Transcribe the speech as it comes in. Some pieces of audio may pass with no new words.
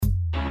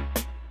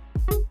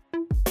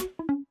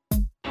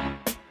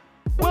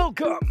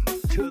Welcome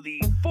to the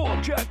Four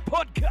Jack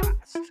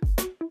Podcast.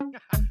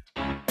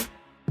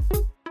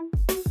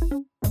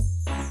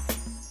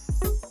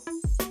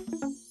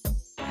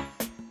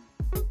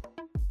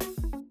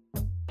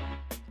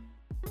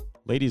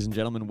 Ladies and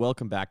gentlemen,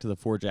 welcome back to the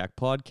Four Jack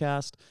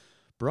Podcast,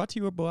 brought to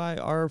you by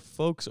our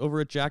folks over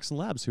at Jackson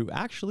Labs, who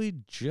actually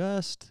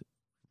just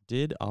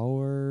did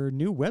our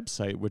new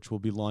website, which will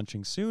be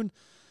launching soon.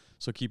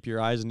 So keep your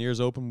eyes and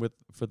ears open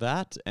for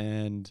that.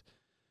 And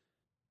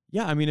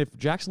yeah, I mean, if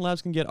Jackson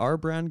Labs can get our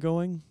brand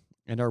going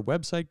and our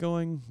website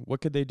going, what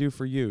could they do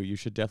for you? You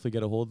should definitely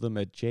get a hold of them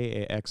at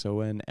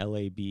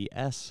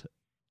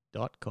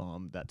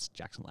jaxonlabs.com. That's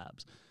Jackson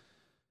Labs.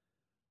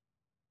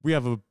 We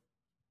have a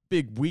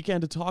big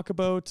weekend to talk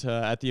about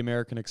at the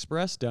American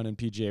Express down in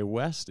PGA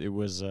West. It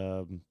was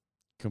a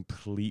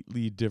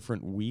completely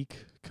different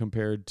week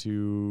compared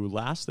to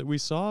last that we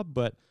saw.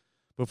 But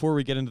before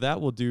we get into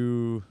that, we'll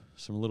do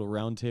some little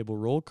roundtable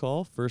roll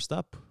call. First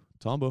up,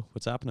 Tombo,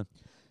 what's happening?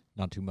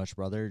 Not too much,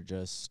 brother.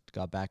 Just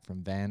got back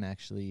from Van.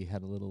 Actually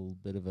had a little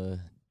bit of a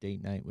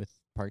date night with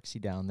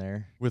Parksy down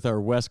there. With our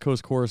West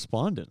Coast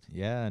correspondent.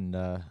 Yeah, and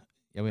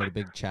we had a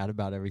big chat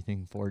about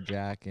everything for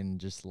Jack and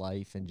just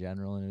life in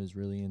general, and it was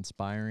really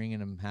inspiring,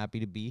 and I'm happy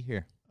to be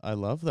here. I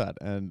love that.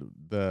 And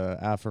the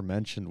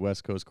aforementioned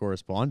West Coast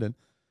correspondent,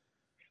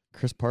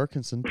 Chris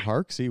Parkinson.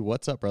 Parksy,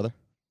 what's up, brother?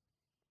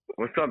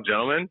 What's up,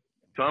 gentlemen?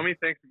 Tommy,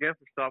 thanks again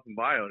for stopping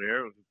by out here.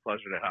 It was a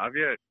pleasure to have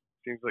you. It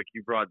seems like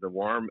you brought the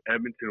warm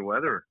Edmonton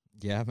weather.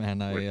 Yeah, man.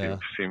 With you,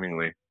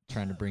 seemingly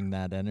trying to bring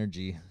that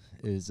energy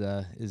is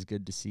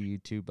good to see you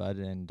too, bud.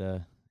 And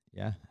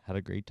yeah, had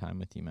a great time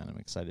with you, man. I'm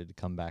excited to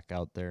come back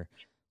out there,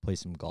 play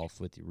some golf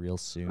with you real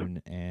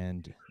soon,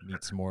 and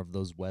meet some more of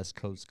those West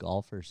Coast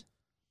golfers.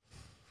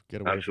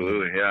 Get away.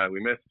 Absolutely, yeah.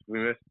 We missed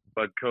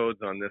Bud Codes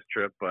on this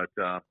trip, but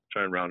try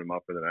and round him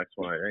up for the next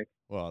one, I think.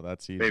 Well,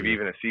 that's easy. Maybe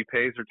even a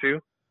C-Pace or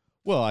two.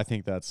 Well, I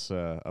think that's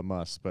a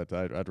must, but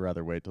I'd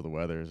rather wait till the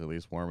weather is at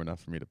least warm enough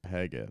for me to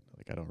peg it.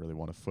 Like, I don't really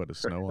want a foot of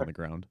snow on the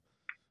ground,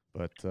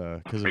 but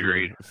because of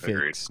Agreed.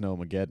 fake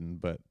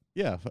snowmageddon. But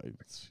yeah,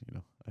 it's,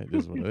 it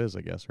is what it is,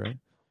 I guess, right?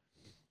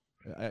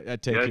 I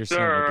take your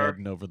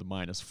snowmageddon over the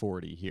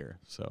 -40 here.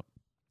 So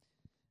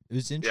it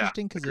was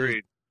interesting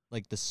because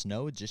like the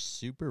snow is just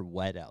super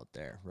wet out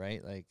there,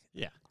 right? Like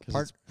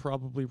because it's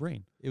probably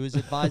rain. It was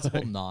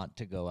advisable not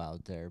to go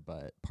out there,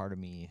 but part of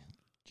me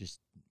just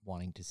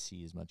wanting to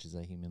see as much as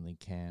I humanly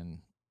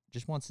can,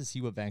 just wants to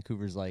see what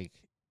Vancouver's like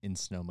in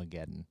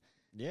snowmageddon.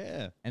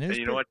 Yeah. And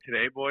you know what,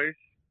 today, boys?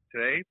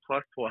 Today,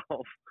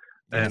 +12,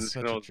 and the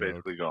snow's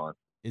basically gone.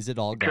 Is it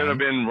all gone? Could have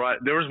been right.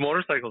 There was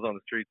motorcycles on the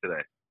street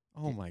today.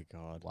 Oh, my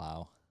God.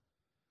 Wow.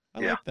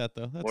 I like that,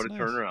 though. That's what a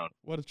turnaround.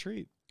 What a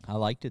treat. I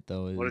liked it,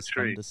 though. It was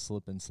fun to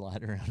slip and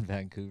slide around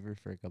Vancouver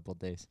for a couple of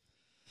days.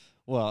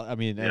 Well, I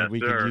mean, and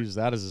we could use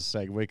that as a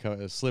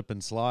segue, slip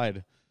and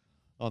slide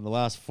on the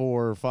last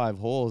 4 or 5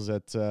 holes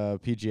at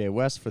PGA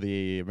West for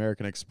the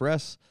American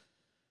Express.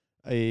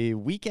 A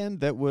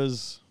weekend that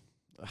was,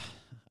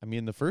 I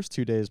mean, the first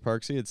 2 days,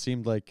 Parksy, it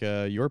seemed like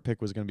your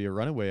pick was going to be a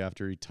runaway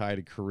after he tied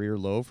a career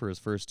low for his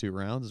first 2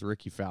 rounds,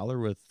 Ricky Fowler,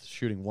 with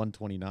shooting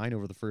 129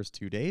 over the first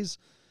 2 days,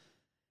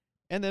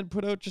 and then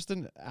put out just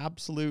an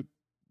absolute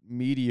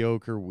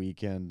mediocre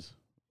weekend.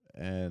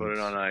 And put it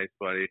on ice,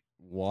 buddy.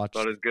 Watch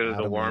about as good as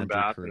a warm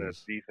bath and a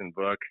decent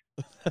book.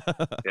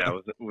 Yeah,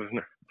 it was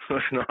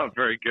not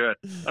very good.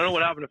 I don't know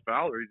what happened to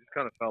Fowler. He just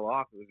kind of fell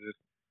off. It was just.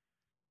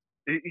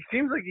 He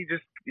seems like he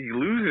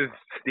loses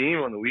steam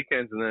on the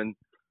weekends, and then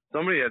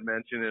somebody had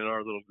mentioned in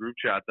our little group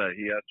chat that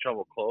he has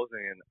trouble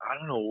closing, and I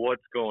don't know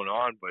what's going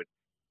on, but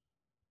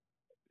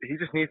he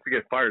just needs to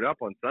get fired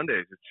up on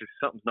Sundays. It's just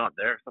something's not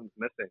there, something's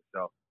missing.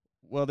 So.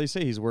 Well, they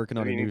say he's working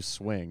on a new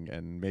swing,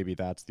 and maybe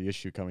that's the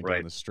issue coming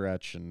down the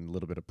stretch and a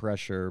little bit of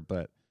pressure.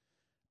 But,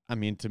 I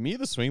mean, to me,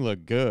 the swing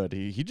looked good.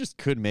 He just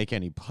couldn't make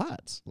any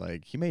putts.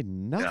 Like, he made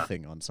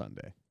nothing on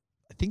Sunday.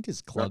 I think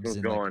his club's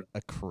in like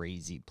a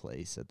crazy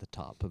place at the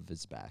top of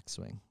his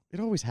backswing. It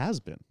always has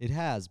been. It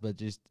has, but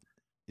just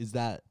is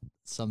that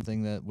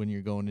something that when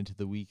you're going into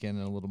the weekend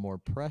and a little more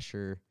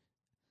pressure,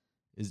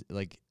 is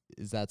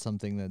that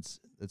something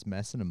that's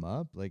messing him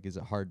up? Like, is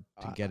it hard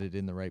to get it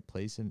in the right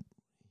place and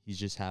he's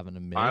just having a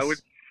miss?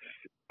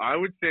 I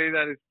would say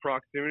that his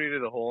proximity to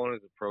the hole and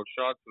his approach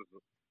shots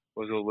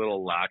was a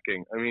little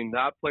lacking. I mean,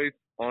 that place,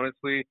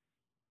 honestly,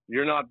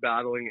 you're not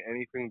battling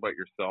anything but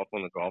yourself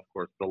on the golf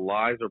course. The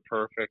lies are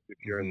perfect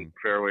if you're in the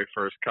fairway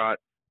first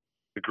cut.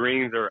 The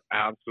greens are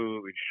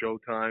absolutely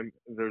showtime.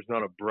 There's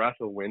not a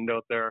breath of wind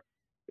out there.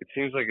 It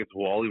seems like it's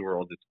Wally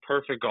World. It's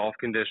perfect golf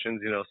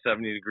conditions,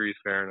 70 degrees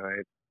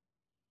Fahrenheit.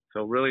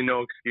 So really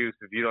no excuse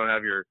if you don't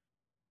have your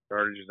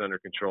yardages under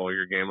control,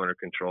 your game under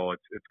control.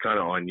 It's kind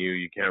of on you.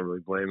 You can't really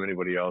blame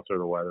anybody else or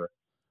the weather.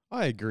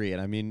 I agree.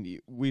 And I mean,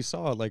 we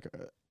saw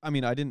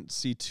I didn't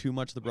see too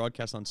much of the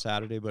broadcast on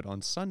Saturday, but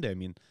on Sunday, I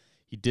mean,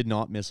 he did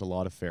not miss a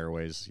lot of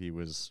fairways. He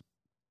was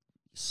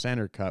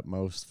center cut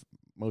most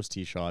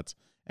tee shots.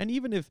 And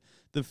even if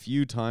the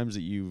few times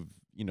that you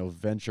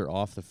venture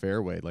off the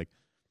fairway, like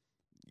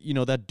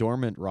that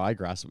dormant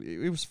ryegrass,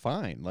 it was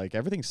fine. Like,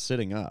 everything's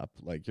sitting up.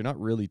 Like, you're not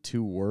really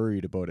too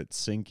worried about it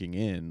sinking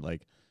in.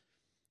 Like,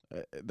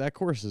 that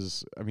course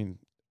is, I mean,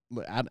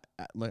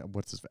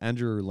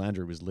 Andrew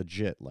Landry was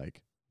legit,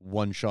 like,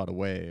 one shot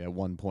away at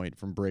one point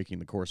from breaking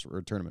the course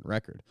or tournament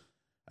record.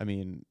 I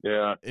mean,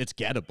 it's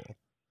gettable,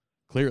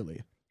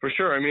 clearly. For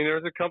sure. I mean,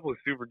 there's a couple of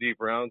super deep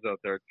rounds out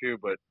there, too,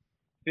 but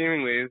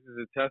seemingly this is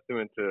a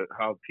testament to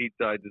how Pete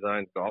Dye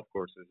designs golf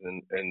courses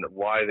and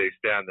why they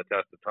stand the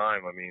test of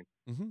time. I mean,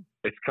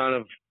 it's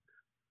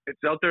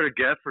out there to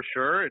get for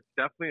sure. It's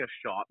definitely a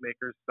shot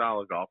maker style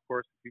of golf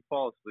course. If you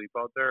fall asleep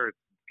out there, it's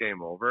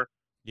game over.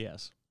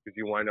 Yes. Because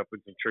you wind up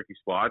with some tricky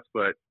spots.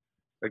 But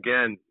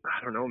again,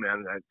 I don't know,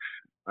 man.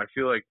 I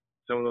feel like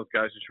some of those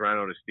guys just ran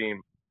out of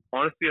steam.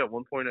 Honestly, at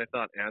one point I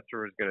thought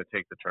Answer was going to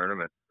take the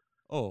tournament.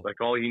 Oh.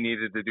 Like, all he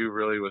needed to do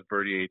really was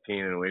birdie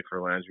 18 and wait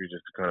for Landry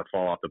just to kind of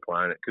fall off the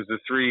planet. Because the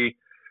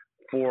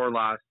 3-4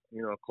 last,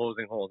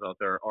 closing holes out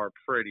there are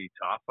pretty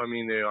tough. I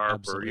mean, they are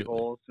birdie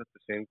holes at the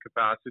same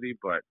capacity,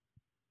 but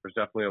there's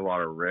definitely a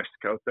lot of risk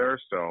out there.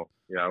 So,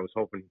 yeah, I was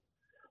hoping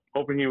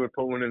he would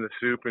put one in the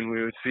soup and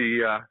we would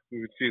see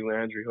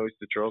Landry hoist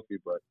the trophy.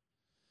 But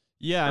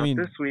yeah, I mean,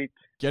 this week,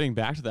 getting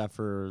back to that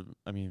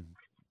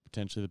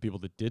potentially the people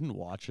that didn't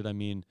watch it. I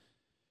mean,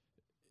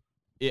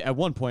 at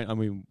one point,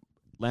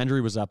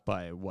 Landry was up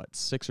by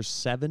 6 or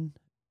 7,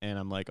 and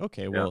I'm like,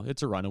 okay, well,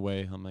 it's a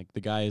runaway. I'm like,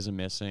 the guy isn't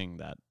missing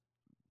that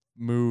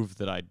move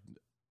that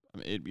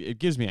it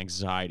gives me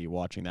anxiety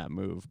watching that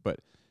move, but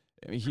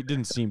he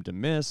didn't seem to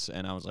miss,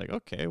 and I was like,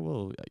 okay,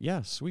 well,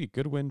 yeah, sweet,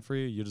 good win for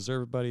you. You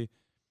deserve it, buddy.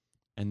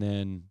 And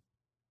then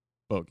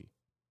bogey.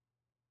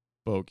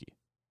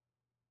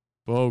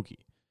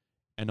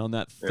 And on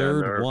that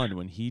third one,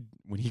 when he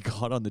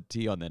got on the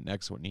tee on that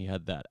next one, he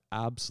had that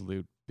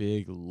absolute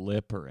big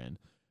lipper in.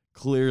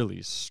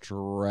 Clearly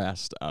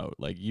stressed out.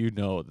 Like,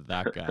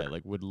 that guy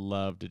like would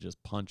love to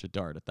just punch a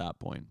dart at that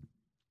point.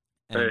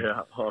 And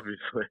yeah,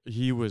 obviously.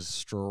 He was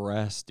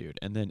stressed, dude.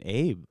 And then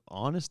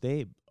honest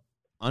Abe,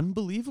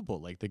 unbelievable.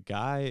 Like, the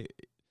guy,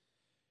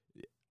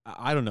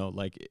 I don't know,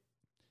 like,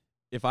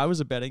 if I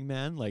was a betting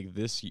man, like,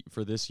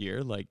 for this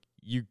year, like,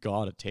 you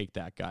got to take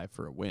that guy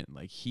for a win.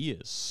 Like, he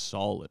is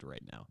solid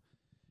right now.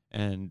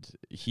 And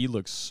he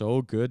looks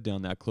so good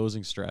down that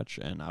closing stretch.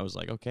 And I was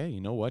like, okay, you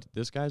know what?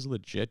 This guy's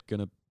legit going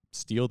to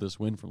steal this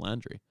win from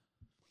Landry.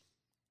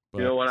 But,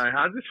 you know what? I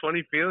had this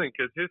funny feeling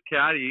because his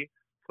caddy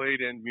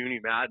played in Muni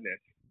Madness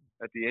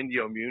at the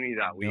Indio Muni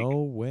that week.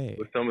 No way.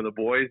 With some of the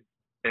boys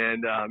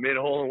and made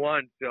a hole in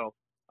one. So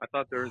I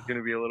thought there was going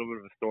to be a little bit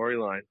of a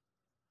storyline.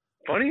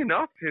 Funny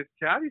enough, his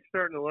caddy's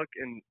starting to look,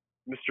 and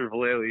Mr.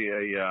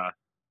 Vallely,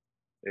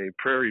 a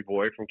prairie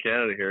boy from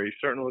Canada here, he's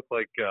starting to look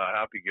like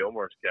Happy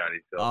Gilmore's caddy.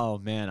 So. Oh,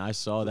 man, I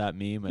saw that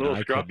meme, and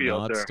I could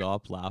not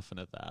stop laughing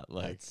at that.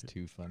 Like, it's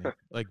too funny.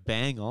 Like,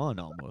 bang on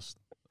almost.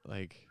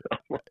 Like,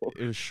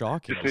 it was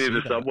shocking. Just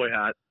needed the Subway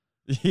hat.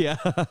 Yeah.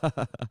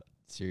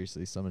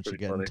 Seriously, someone should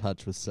get in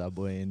touch with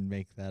Subway and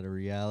make that a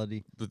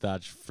reality.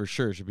 That for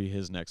sure should be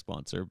his next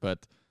sponsor.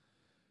 But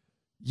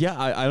yeah,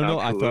 I don't know.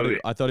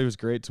 I thought he was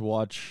great to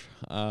watch.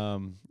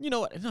 You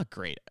know what? Not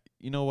great.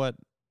 You know what?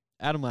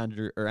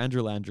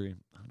 Andrew Landry.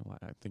 I don't know why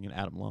I'm thinking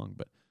Adam Long,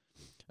 but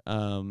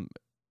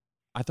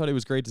I thought it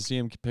was great to see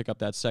him pick up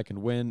that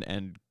second win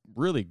and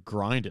really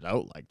grind it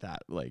out like that.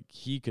 Like,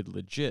 he could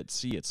legit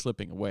see it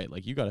slipping away.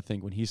 Like, you got to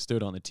think when he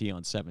stood on the tee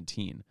on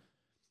 17,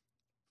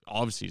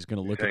 obviously he's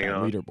going to look at that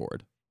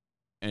leaderboard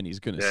and he's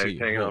going to see. He's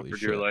hanging on for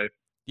dear life.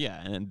 Yeah,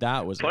 and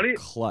that was a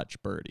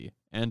clutch birdie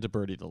and to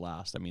birdie the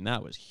last. I mean,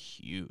 that was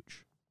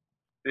huge.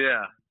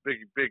 Yeah,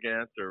 big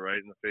answer, right,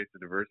 in the face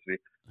of diversity.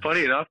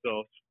 Funny enough,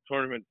 though,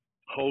 tournament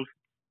host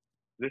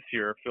this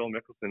year, Phil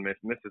Mickelson,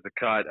 misses a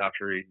cut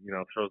after he,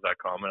 throws that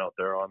comment out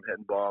there, I'm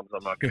hitting bombs,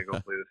 I'm not going to go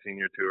play the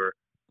senior tour.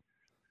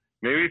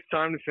 Maybe it's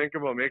time to think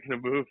about making a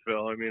move,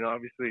 Phil. I mean,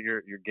 obviously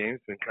your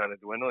game's been kind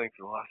of dwindling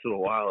for the last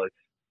little while.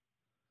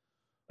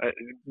 It'd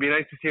be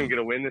nice to see him get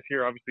a win this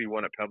year. Obviously, he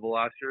won at Pebble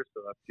last year,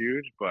 so that's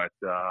huge, but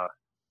I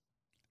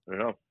don't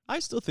know. I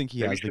still think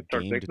he has the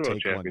game to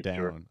take one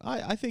down.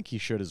 I think he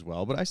should as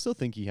well, but I still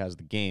think he has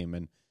the game.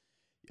 And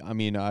I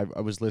mean, I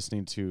was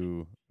listening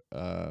to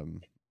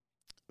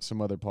some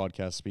other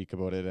podcasts speak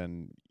about it,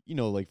 and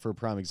like for a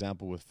prime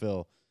example with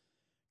Phil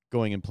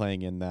going and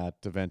playing in that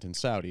event in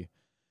Saudi.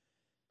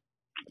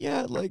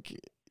 Yeah, like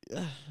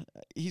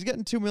he's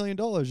getting $2 million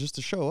just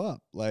to show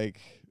up.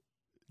 Like,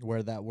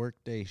 wear that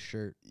workday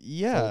shirt.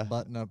 Yeah.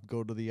 Button up,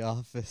 go to the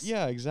office.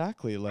 Yeah,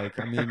 exactly. Like,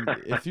 I mean,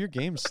 if your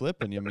game's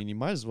slipping, I mean, you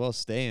might as well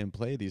stay and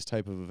play these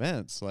type of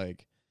events.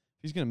 Like,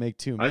 if he's going to make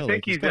 $2 million,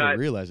 like, he's got to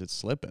realize it's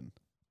slipping.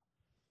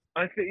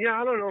 I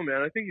don't know,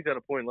 man. I think he's at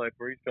a point in life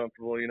where he's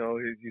comfortable. He's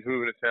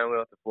moving his family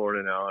out to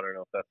Florida now. I don't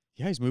know if that's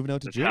he's moving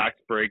out to the tax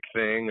break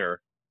thing or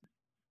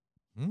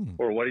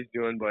what he's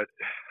doing, but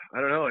I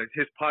don't know.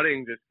 His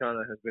putting just kind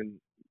of has been,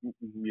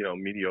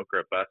 mediocre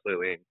at best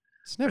lately.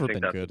 It's never been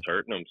good. That's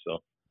hurting him. So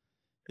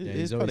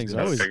his putting's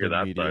always been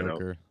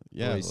mediocre.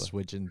 Yeah, always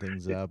switching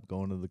things up,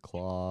 going to the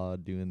claw,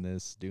 doing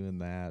this, doing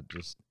that.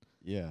 Just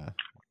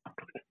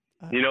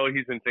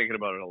He's been thinking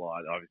about it a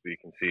lot. Obviously, you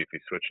can see if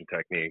he's switching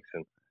techniques,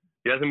 and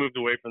he hasn't moved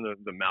away from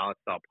the mallet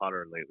style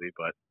putter lately.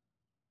 But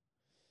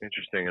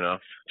interesting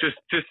enough, just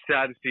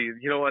sad to see.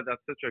 You know what?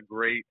 That's such a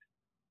great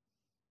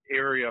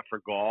area for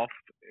golf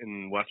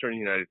in Western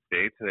United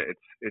States, and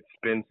it's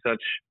been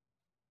such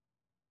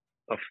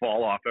a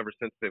fall off ever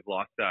since they've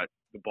lost the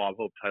Bob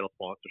Hope title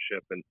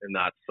sponsorship and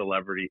that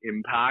celebrity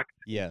impact,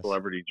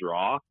 celebrity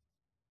draw.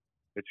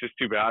 It's just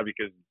too bad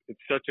because it's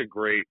such a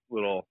great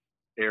little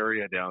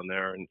area down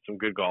there and some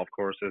good golf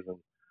courses, and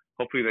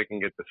hopefully they can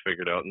get this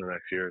figured out in the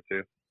next year or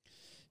two.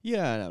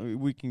 Yeah,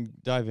 we can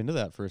dive into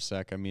that for a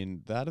sec. I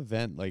mean, that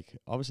event, like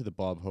obviously the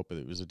Bob Hope,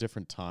 it was a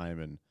different time,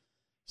 and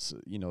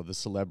the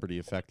celebrity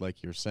effect,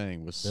 like you're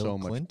saying, was Bill so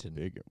Clinton.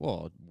 much bigger.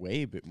 Well,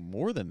 way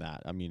more than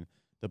that. I mean,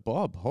 the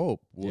Bob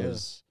Hope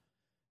was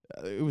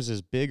it was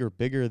as big or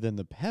bigger than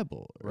the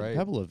Pebble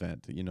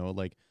event.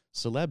 Like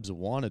celebs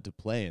wanted to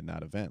play in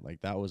that event.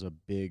 Like that was a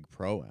big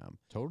pro-am.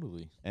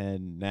 Totally.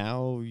 And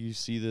now you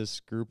see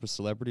this group of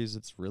celebrities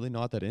that's really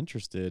not that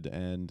interested,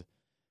 and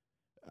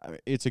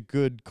it's a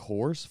good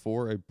course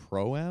for a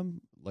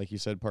pro-am. Like you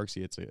said,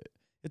 Parksy,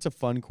 it's a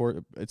fun course.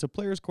 It's a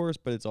player's course,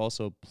 but it's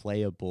also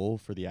playable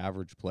for the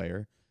average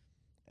player.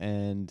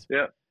 And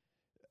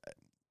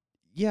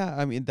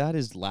I mean, that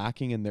is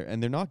lacking in there,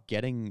 and they're not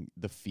getting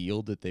the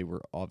field that they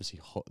were obviously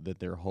that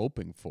they're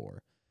hoping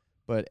for.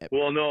 But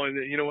no,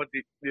 and you know what?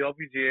 The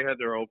LPGA had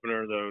their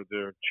opener,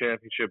 their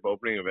championship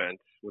opening event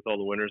with all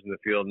the winners in the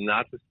field, and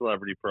that's a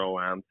celebrity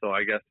pro-am. So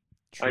I guess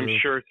I'm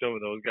sure some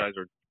of those guys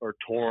are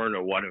torn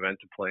on what event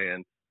to play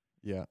in.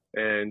 Yeah.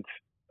 And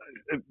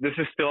this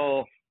is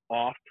still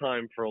off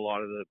time for a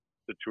lot of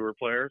the tour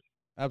players.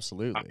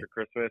 Absolutely. After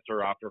Christmas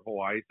or after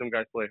Hawaii. Some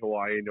guys play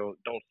Hawaii, don't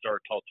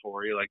start till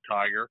Torrey like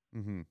Tiger,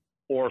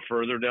 or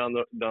further down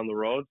the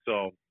road.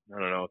 So I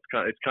don't know.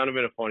 It's kind of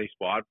in a funny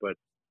spot, but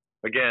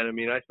again, I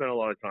mean, I spent a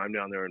lot of time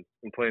down there and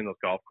playing those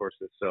golf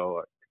courses.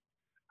 So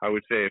I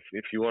would say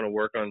if you want to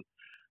work on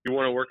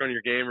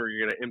your game, or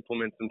you're going to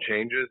implement some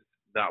changes,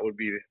 that would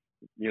be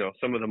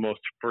some of the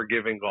most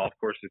forgiving golf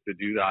courses to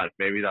do that.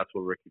 Maybe that's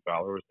what Ricky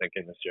Fowler was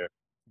thinking this year.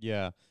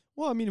 Yeah.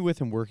 Well, I mean, with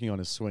him working on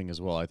his swing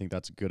as well, I think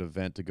that's a good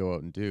event to go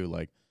out and do.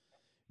 Like,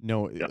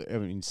 I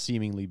mean,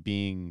 seemingly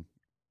being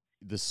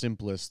the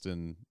simplest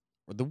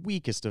or the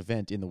weakest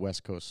event in the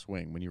West Coast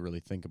swing when you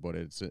really think about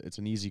it. It's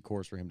an easy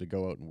course for him to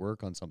go out and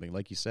work on something.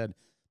 Like you said,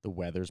 the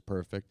weather's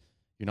perfect.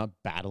 You're not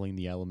battling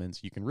the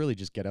elements. You can really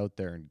just get out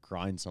there and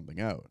grind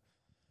something out.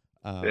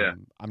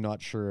 I'm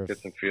not sure if get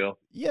some feel.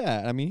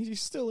 Yeah, I mean,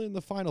 he's still in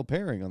the final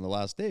pairing on the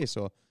last day,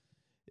 so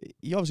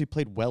he obviously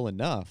played well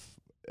enough,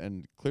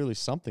 and clearly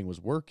something was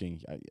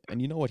working.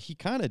 And you know what? He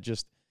kind of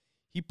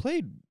he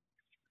played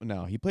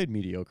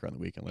mediocre on the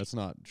weekend. Let's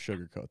not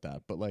sugarcoat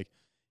that. But like,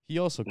 he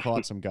also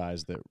caught some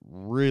guys that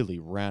really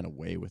ran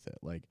away with it.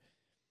 Like,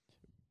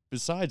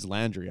 besides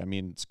Landry, I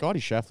mean, Scotty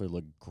Scheffler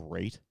looked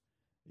great.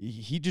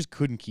 He just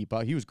couldn't keep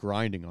up. He was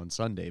grinding on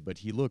Sunday, but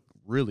he looked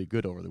really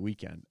good over the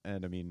weekend.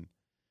 And I mean,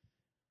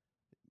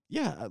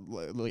 yeah,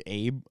 like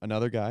Abe,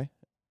 another guy,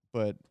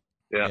 but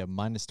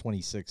minus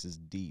 26 is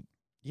deep.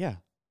 Yeah.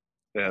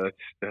 Yeah,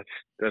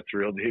 that's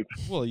real deep.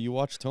 Well, you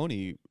watch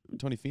Tony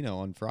Finau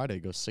on Friday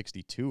go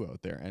 62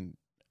 out there and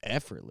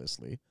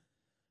effortlessly.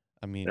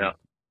 I mean,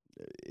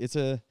 it's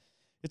a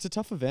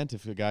tough event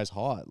if a guy's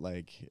hot,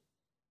 like,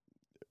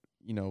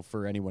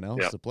 for anyone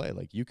else to play.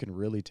 Like, you can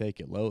really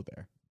take it low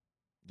there.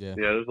 Yeah,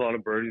 there's a lot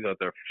of birdies out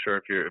there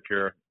for sure.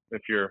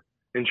 If you're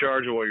in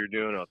charge of what you're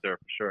doing out there,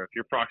 for sure. If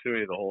your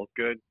proximity to the hole is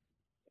good,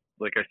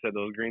 like I said,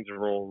 those greens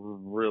roll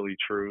really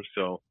true.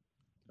 So,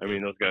 I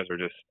mean, those guys are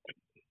just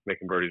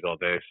making birdies all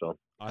day. So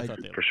I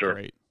thought they for sure.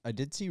 Great. I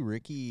did see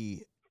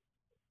Ricky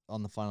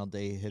on the final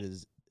day hit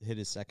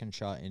his second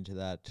shot into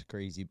that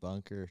crazy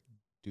bunker.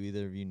 Do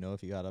either of you know if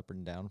he got up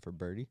and down for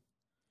birdie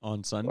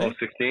on Sunday?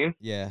 16?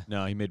 Yeah.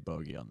 No, he made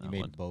bogey on that one.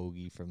 He made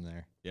bogey from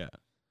there. Yeah.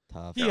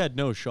 Tough. He had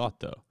no shot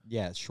though.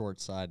 Yeah,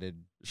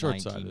 short-sided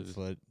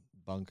 19-foot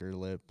bunker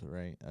lip,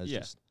 right? I was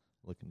just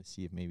looking to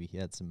see if maybe he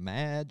had some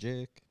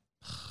magic.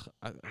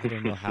 I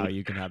don't know how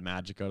you can have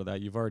magic out of that.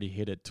 You've already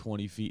hit it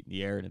 20 feet in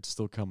the air and it's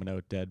still coming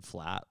out dead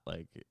flat,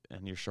 like,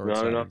 and you're short.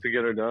 Not enough to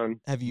get her done.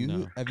 Have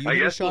you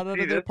hit a shot out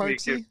of there,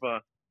 Parksy?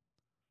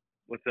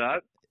 What's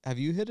that? Have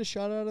you hit a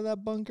shot out of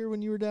that bunker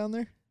when you were down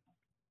there?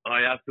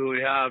 I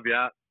absolutely have,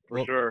 yeah,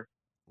 for sure.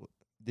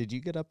 Did you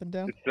get up and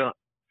down?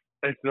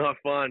 It's not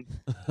fun.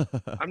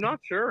 I'm not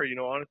sure,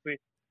 honestly.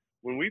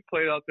 When we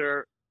played out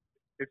there,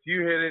 if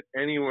you hit it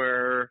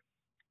anywhere,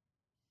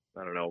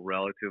 I don't know,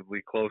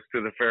 relatively close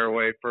to the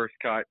fairway, first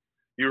cut,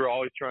 you were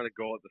always trying to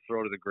go at the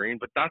throat of the green,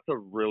 but that's a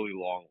really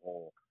long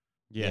hole.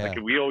 Yeah.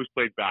 Like, we always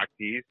played back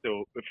tees,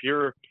 so if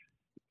you're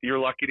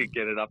lucky to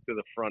get it up to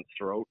the front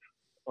throat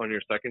on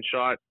your second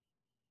shot,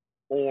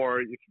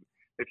 or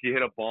if you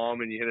hit a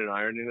bomb and you hit an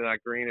iron into that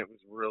green, it was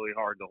really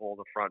hard to hold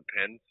the front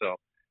pin. So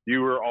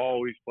you were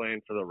always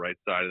playing for the right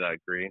side of that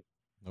green.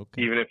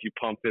 Okay. Even if you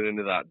pumped it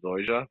into that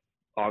Zoysia,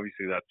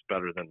 obviously that's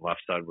better than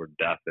left side where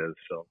death is.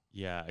 So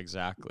yeah,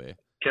 exactly.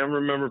 Can't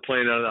remember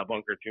playing out of that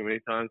bunker too many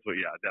times, but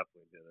yeah,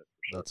 definitely did it.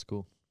 For sure. That's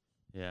cool.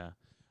 Yeah.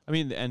 I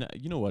mean, and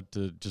you know what,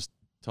 to just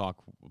talk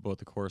about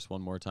the course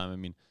one more time, I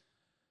mean,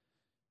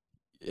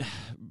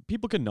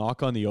 people can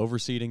knock on the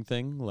overseeding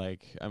thing.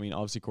 Like, I mean,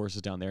 obviously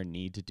courses down there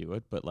need to do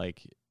it, but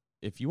like,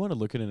 if you want to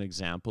look at an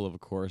example of a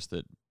course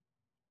that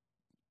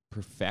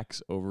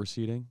perfects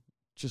overseeding,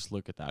 just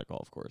look at that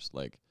golf course.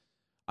 Like,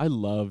 I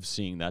love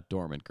seeing that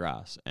dormant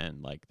grass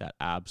and like that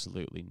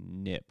absolutely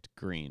nipped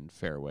green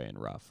fairway and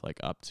rough, like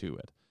up to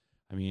it.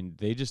 I mean,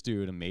 they just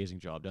do an amazing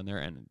job down there,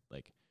 and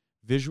like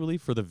visually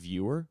for the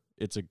viewer,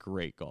 it's a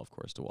great golf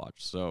course to watch.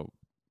 So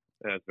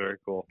yeah, it's very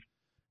cool.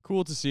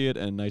 Cool to see it,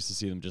 and nice to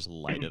see them just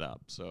light it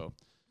up. So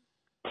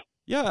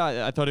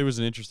yeah, I thought it was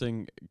an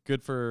interesting,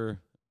 good for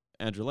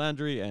Andrew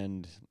Landry,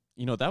 and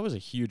you know, that was a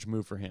huge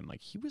move for him.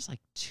 Like, he was like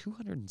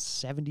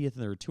 270th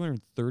or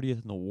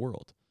 230th in the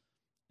world.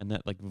 And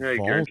that like he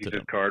guaranteed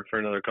his card for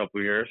another couple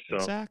of years. So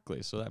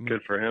exactly. So that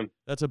good for him.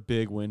 That's a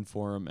big win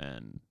for him,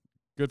 and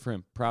good for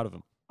him. Proud of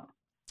him.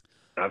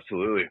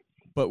 Absolutely.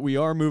 But we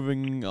are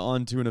moving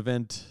on to an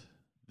event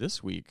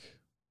this week,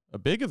 a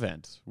big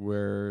event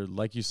where,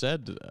 like you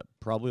said,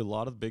 probably a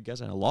lot of the big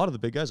guys, and a lot of the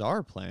big guys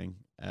are playing.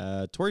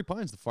 Torrey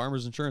Pines, the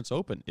Farmers Insurance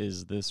Open,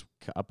 is this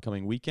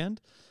upcoming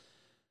weekend.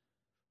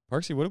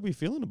 Parksy, what are we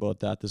feeling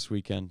about that this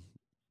weekend?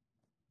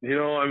 You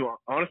know,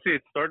 honestly,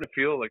 it's starting to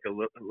feel like a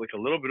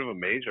little bit of a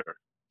major.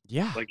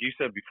 Yeah. Like you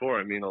said before,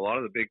 I mean, a lot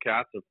of the big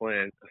cats are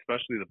playing,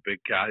 especially the big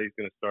cat. He's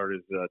going to start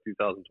his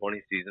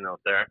 2020 season out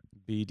there.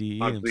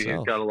 BDE Obviously,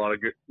 himself. he's got a lot of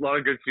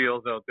good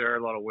fields out there,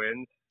 a lot of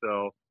wins.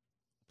 So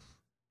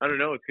I don't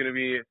know. It's going to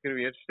be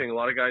interesting. A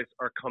lot of guys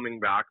are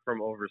coming back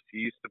from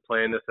overseas to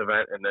play in this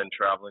event and then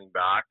traveling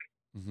back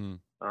to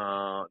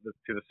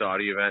the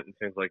Saudi event and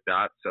things like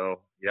that. So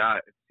yeah,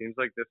 it seems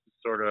like this is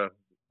sort of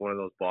one of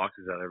those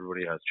boxes that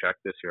everybody has checked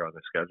this year on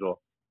the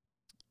schedule.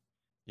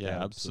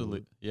 Yeah,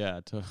 absolutely. Yeah,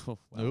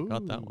 wow,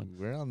 got that one.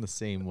 We're on the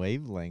same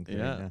wavelength. Yeah.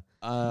 Right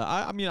now.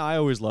 I mean, I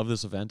always love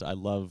this event. I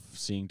love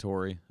seeing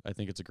Torrey. I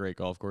think it's a great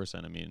golf course,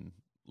 and I mean,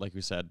 like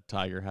we said,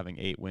 Tiger having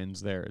 8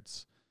 wins there.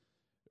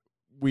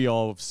 We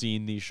all have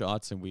seen these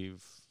shots, and we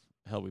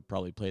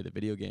probably played the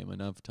video game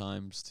enough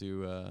times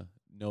to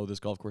know this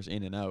golf course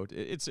in and out.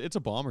 It's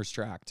a bomber's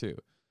track too.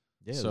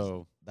 Yeah.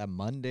 So that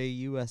Monday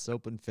U.S.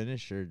 Open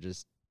finisher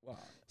just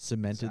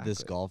cemented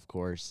this golf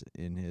course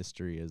in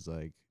history as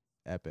like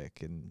epic,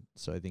 and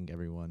so I think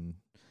everyone,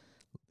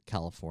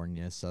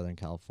 Southern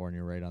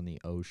California, right on the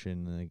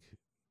ocean, like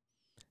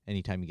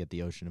anytime you get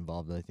the ocean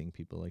involved, I think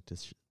people like to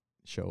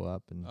show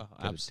up and get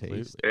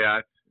absolutely. a taste.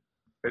 Yeah,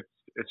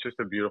 it's just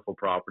a beautiful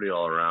property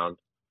all around,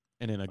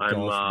 and in a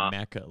golf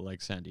mecca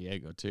like San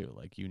Diego too,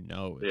 like it's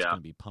going to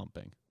be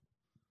pumping.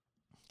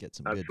 Get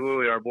some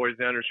absolutely. Our boy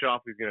Xander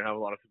Schauffele's going to have a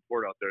lot of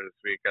support out there this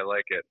week. I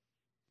like it.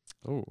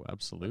 Oh,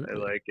 absolutely. I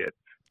like it.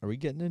 Are we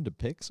getting into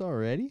picks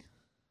already?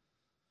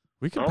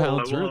 We can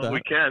pound through that.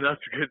 We can.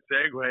 That's a good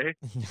segue.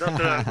 Not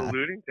that I'm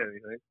alluding to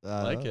anything.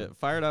 I like it.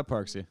 Fire it up,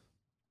 Parksy.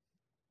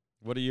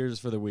 What are yours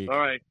for the week? All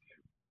right.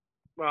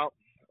 Well,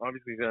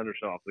 obviously Xander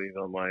Schauffele's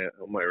on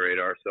my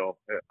radar, so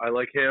I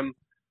like him.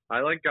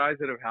 I like guys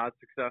that have had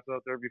success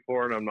out there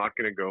before, and I'm not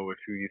going to go with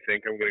who you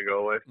think I'm going to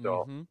go with.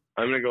 So I'm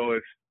going to go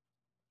with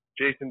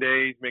Jason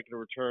Day. He's making a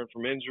return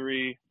from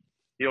injury.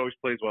 He always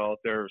plays well out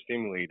there, or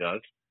seemingly he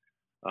does.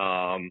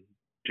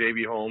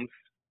 JB Holmes.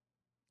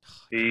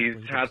 He's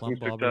had some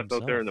success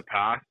out there in the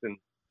past, and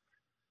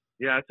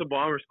yeah, it's a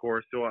bomber's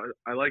course, so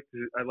I like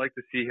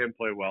to see him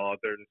play well out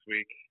there this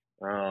week.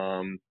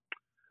 And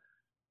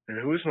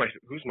who's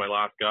my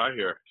last guy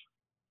here?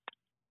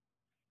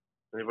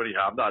 Anybody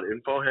have that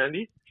info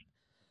handy?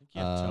 I think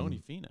you had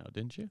Tony Finau,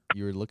 didn't you?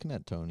 You were looking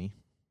at Tony.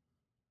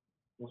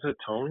 Was it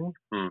Tony?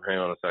 Hang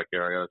on a sec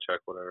here. I gotta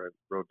check what I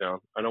wrote down.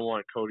 I don't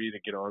want Cody to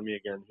get on me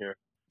again here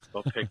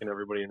about taking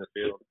everybody in the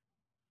field.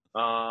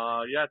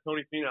 Yeah,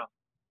 Tony Finau.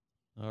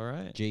 All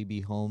right.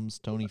 JB Holmes,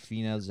 Tony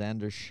Finau,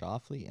 Xander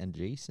Schauffele, and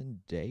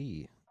Jason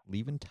Day,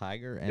 leaving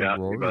Tiger and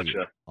Rory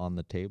on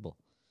the table.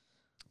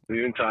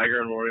 Leaving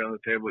Tiger and Rory on the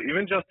table.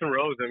 Even Justin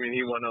Rose. I mean,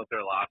 he went out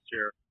there last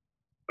year,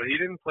 but he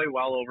didn't play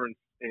well over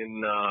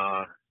in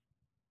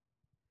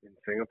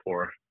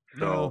Singapore.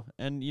 So, no,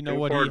 and you know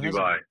what? He hasn't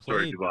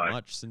played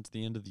much since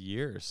the end of the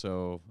year,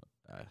 so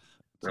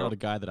it's not a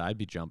guy that I'd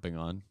be jumping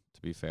on,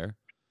 to be fair.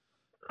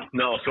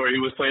 No, sorry, he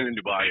was playing in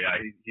Dubai. Yeah,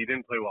 he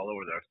didn't play well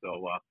over there.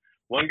 So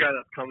one guy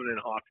that's coming in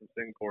hot from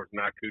Singapore is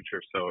Matt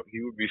Kuchar, so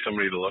he would be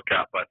somebody to look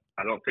at. But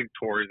I don't think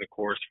Torrey's a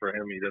course for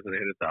him. He doesn't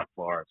hit it that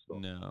far. So.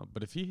 No,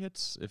 but if he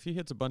hits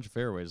a bunch of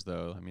fairways,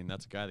 though, I mean,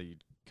 that's a guy that you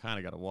kind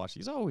of got to watch.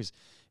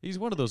 He's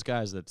one of those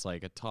guys that's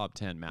like a top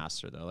 10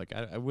 master, though. Like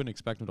I wouldn't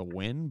expect him to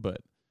win,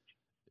 but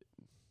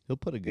he'll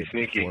put a good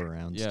 4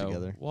 rounds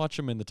together. Watch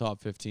him in the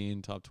top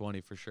 15, top 20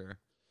 for sure.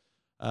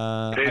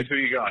 Dave, who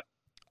you got?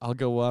 I'll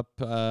go up.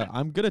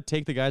 I'm going to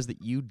take the guys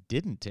that you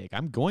didn't take.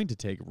 I'm going to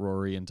take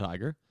Rory and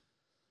Tiger.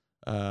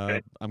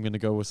 Okay. I'm going to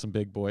go with some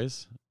big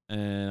boys.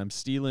 And I'm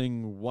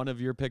stealing one of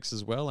your picks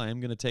as well. I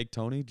am going to take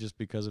Tony just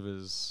because of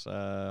his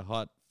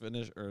hot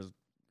finish or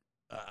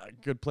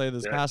good play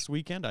this past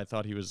weekend. I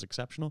thought he was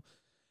exceptional.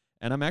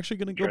 And I'm actually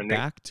going to go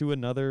back to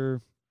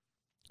another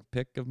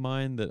pick of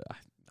mine that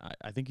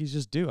I think he's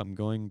just due. I'm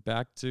going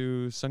back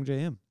to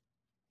Sungjae Im.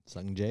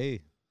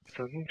 Sungjae.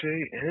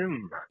 Sungjae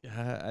Im.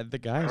 Yeah, the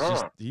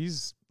guy's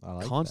he's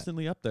like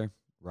constantly up there.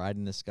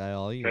 Riding this guy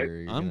all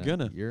year.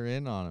 You're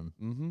in on him.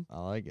 Mm-hmm. I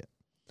like it.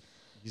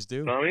 He's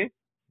due. Tommy?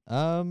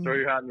 Throw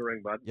your hat in the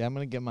ring, bud. Yeah, I'm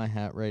going to get my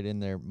hat right in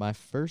there. My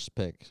first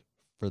pick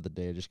for the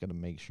day, I just got to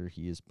make sure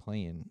he is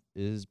playing,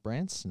 is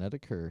Brandt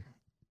Snedeker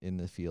in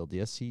the field.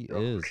 Yes, he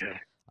is. Okay.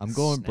 I'm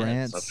going Sneds.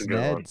 Brandt That's a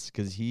good one. Sneds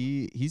because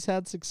he's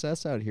had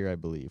success out here, I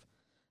believe.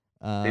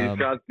 He's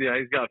got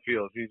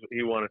feels.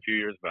 He won a few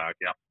years back.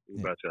 Yeah,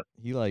 you betcha.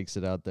 He likes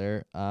it out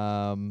there.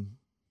 I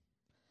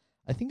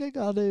think I'm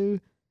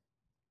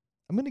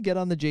going to get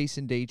on the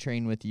Jason Day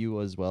train with you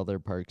as well there,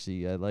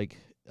 Parksy. I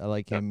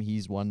like him.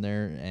 He's won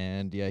there,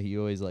 and yeah, he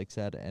always likes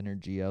that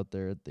energy out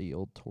there at the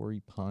old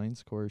Torrey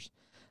Pines course.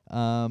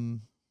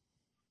 Who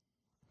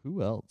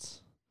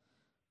else?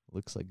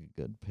 Looks like a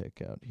good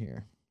pick out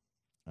here.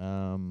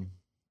 I'm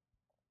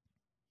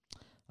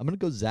going to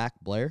go Zach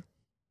Blair.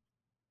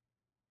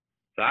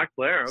 Zach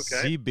Blair,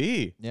 okay.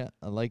 CB. Yeah,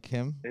 I like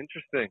him.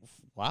 Interesting.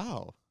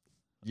 Wow.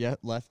 Yeah,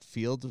 left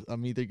field.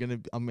 I'm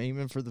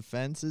aiming for the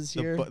fences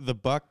here. The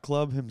Buck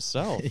Club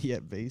himself. Yeah,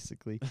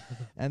 basically.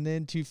 And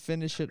then to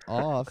finish it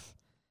off,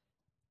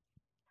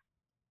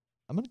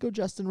 I'm going to go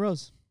Justin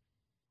Rose.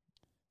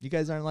 You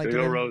guys aren't liking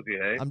him? Rosie,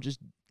 hey?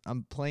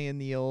 I'm playing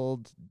the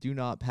old do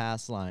not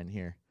pass line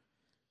here.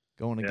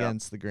 Going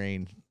against the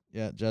grain.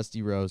 Yeah,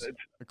 Justy Rose.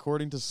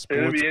 According to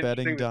It'll be Sports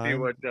Betting interesting to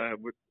see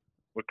Dime.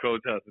 what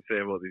Coach has to say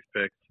about these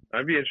picks.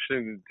 I'd be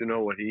interested to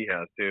know what he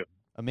has, too.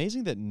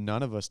 Amazing that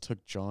none of us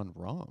took John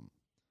Rahm.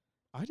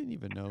 I didn't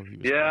even know he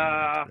was.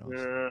 Yeah,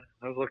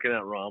 I was looking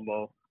at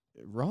Rombo.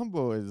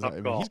 Rombo is.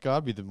 He's got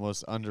to be the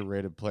most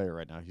underrated player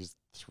right now. He's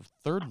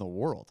third in the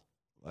world.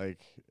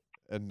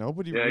 And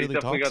nobody really he's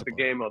definitely talks got the about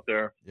game up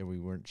there. Yeah, we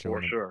weren't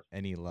showing him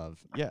any love.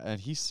 Yeah, and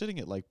he's sitting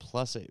at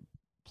plus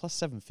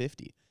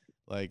 750.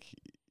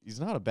 He's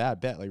not a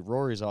bad bet.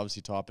 Rory's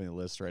obviously topping the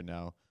list right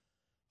now,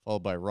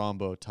 followed by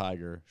Rombo,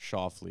 Tiger,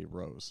 Schauffele,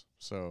 Rose.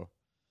 So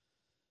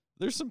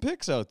there's some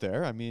picks out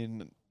there. I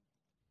mean,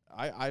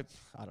 I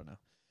don't know.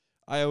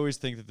 I always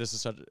think that this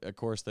is such a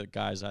course that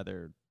guys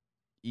either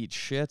eat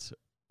shit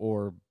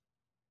or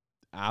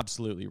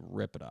absolutely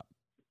rip it up,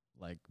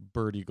 like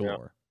birdie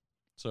galore. Yeah.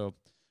 So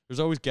there's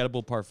always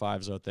gettable par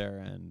fives out there,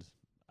 and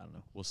I don't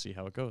know. We'll see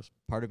how it goes.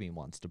 Part of me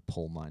wants to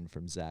pull mine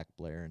from Zach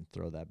Blair and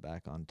throw that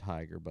back on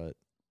Tiger, but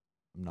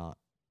I'm not.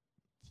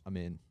 I'm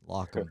in.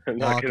 Lock him.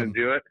 Not going to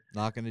do it?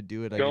 Not going to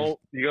do it.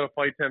 You got to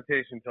fight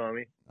temptation,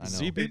 Tommy. I know.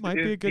 CB might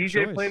be a good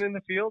DJ choice. playing in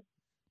the field?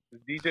 Is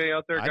DJ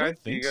out there, guys? I don't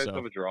think do you guys so.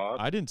 have a draw?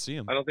 I didn't see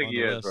him. I don't think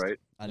he is, right?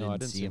 I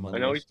didn't see him on I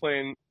know he's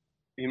playing.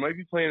 He might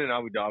be playing in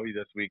Abu Dhabi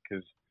this week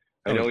because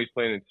I know he's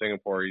playing in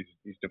Singapore.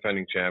 He's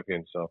defending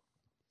champion, so.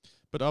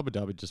 But Abu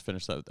Dhabi just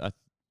finished that.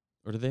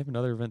 Or do they have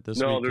another event this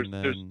week? No,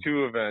 there's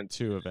two events.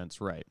 Two events,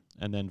 right.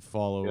 And then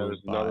followed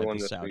by the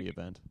Saudi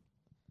event.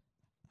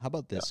 How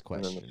about this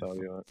question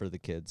for the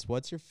kids?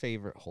 What's your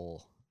favorite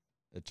hole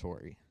at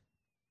Torrey?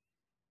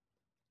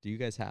 Do you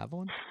guys have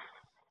one?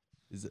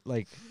 Is it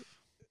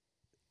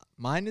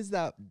mine is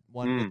that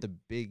one with the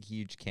big,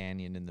 huge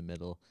canyon in the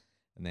middle.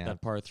 And they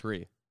have par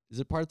 3. Is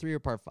it par 3 or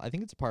par 5? I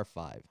think it's par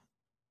 5.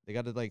 They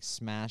got to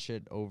smash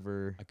it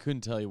over. I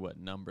couldn't tell you what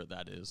number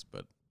that is,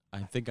 but I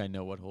think I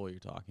know what hole you're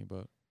talking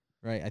about.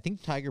 Right. I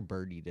think Tiger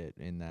birdied it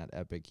in that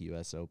epic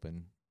U.S.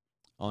 Open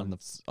on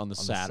the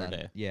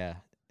Saturday. Yeah.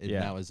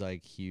 That was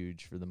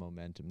huge for the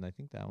momentum. And I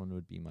think that one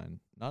would be mine.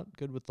 Not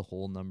good with the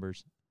hole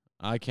numbers.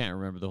 I can't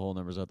remember the hole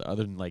numbers out there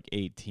other than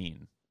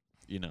 18.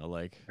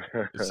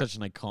 It's such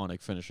an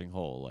iconic finishing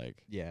hole.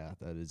 Yeah,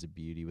 that is a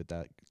beauty with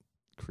that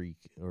creek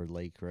or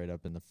lake right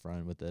up in the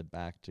front with the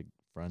back to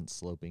front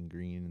sloping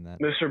green and that.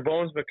 Mr.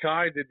 Bones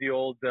Mackay did the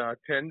old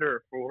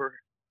tender for.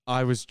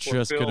 I was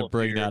just going to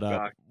bring that up.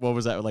 Back. What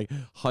was that?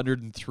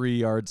 103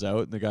 yards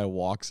out, and the guy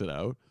walks it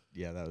out.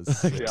 Yeah, that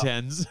was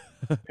tens.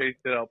 Paced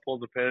it out,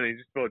 pulled the pin, and he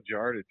just about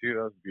jarred it too.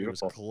 That was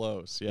beautiful. It was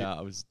close.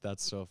 Yeah,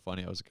 That's so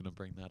funny. I was going to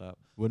bring that up.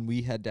 When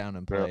we head down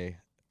and play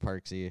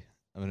Parksy,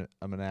 I'm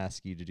gonna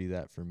ask you to do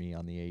that for me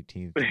on the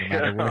 18th.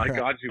 I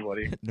got you,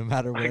 buddy. No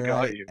matter where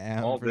I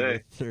am all for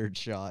day. the third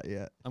shot.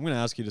 Yeah, I'm gonna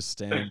ask you to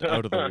stand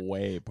out of the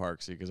way,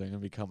 Parksy, because I'm gonna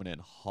be coming in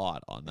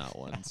hot on that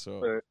one.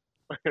 So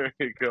there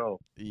you go.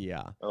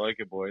 Yeah, I like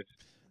it, boys.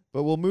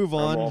 But we'll move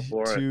on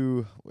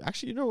to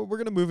actually, we're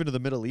gonna move into the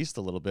Middle East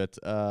a little bit.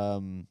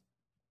 Mr.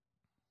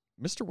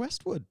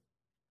 Westwood,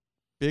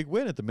 big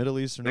win at the Middle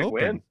Eastern Open.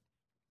 Win.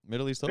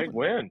 Middle East Big Open.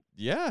 win.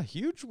 Yeah,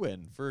 huge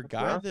win for a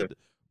guy that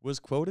was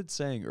quoted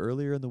saying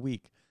earlier in the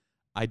week,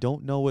 "I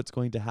don't know what's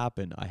going to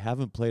happen. I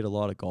haven't played a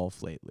lot of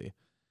golf lately."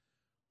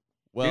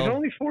 Well, he's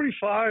only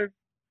 45.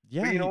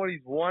 Yeah, but you know what?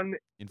 He's won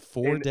in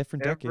four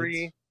different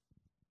decades.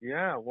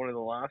 Yeah, one of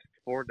the last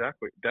 4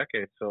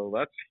 decades. So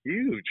that's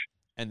huge.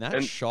 And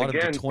that shot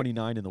him to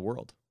 29 in the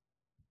world.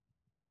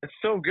 It's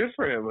so good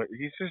for him.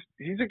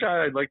 He's a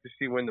guy I'd like to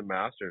see win the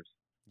Masters.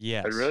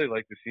 Yes. I'd really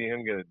like to see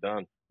him get it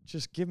done.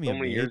 Just give me so a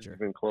many major. Years have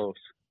been close.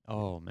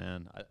 Oh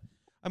man,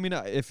 I mean,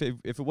 if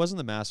it wasn't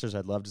the Masters,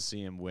 I'd love to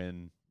see him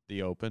win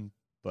the Open,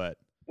 but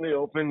The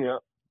Open, yeah.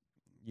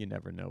 you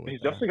never know.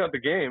 He's definitely got the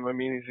game. I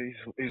mean,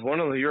 he's won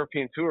on the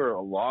European Tour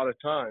a lot of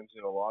times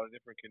in a lot of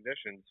different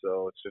conditions.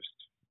 So it's just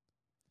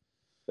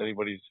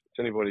anybody's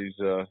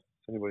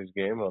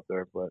game out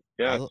there. But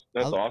yeah,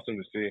 that's awesome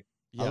to see.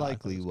 Yeah, I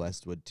like Lee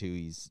Westwood too.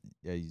 He's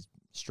a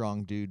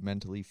strong dude,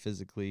 mentally,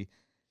 physically,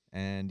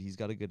 and he's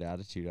got a good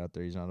attitude out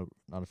there. He's not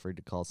afraid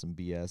to call some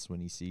BS when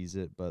he sees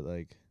it, but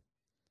like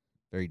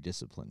very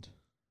disciplined.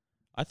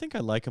 I think I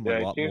like him a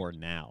lot more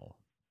now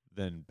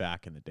than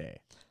back in the day.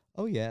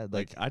 Oh yeah,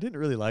 like I didn't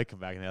really like him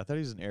back in the day. I thought he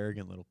was an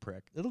arrogant little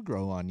prick. It'll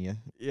grow on you.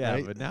 Yeah,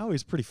 right? But now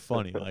he's pretty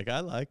funny. Like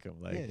I like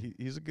him. Like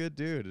he's a good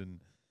dude,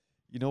 and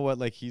you know what?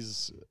 Like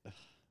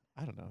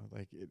I don't know.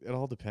 Like it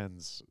all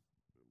depends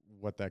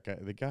what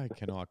the guy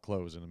cannot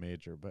close in a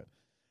major. But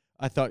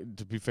I thought,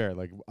 to be fair,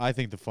 like I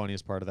think the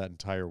funniest part of that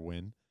entire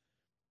win,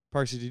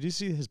 Parksy, did you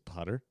see his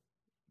putter?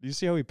 Did you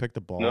see how he picked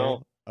the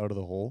ball out of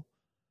the hole?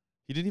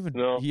 He didn't even.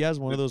 No. He has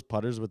one of those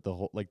putters with the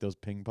hole, like those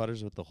ping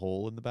putters with the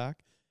hole in the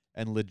back,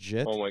 and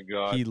legit. Oh my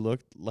God! He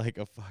looked like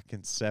a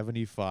fucking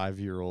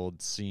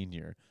 75-year-old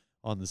senior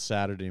on the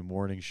Saturday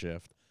morning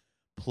shift,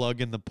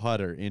 plugging the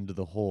putter into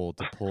the hole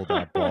to pull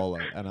that ball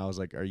out. And I was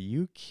like, "Are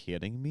you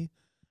kidding me?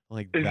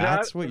 Like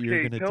that's what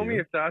you're gonna do?" Tell me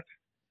if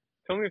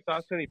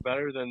that's any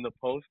better than the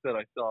post that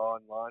I saw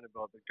online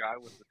about the guy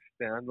with the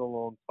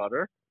standalone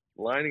putter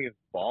lining his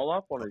ball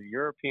up on a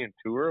European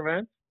Tour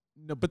event.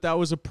 No, but that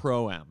was a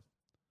Pro-Am.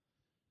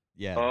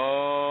 Yeah.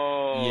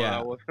 Oh, yeah.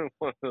 That wasn't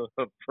one of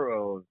the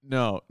pros.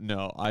 No.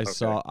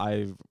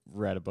 I've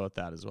read about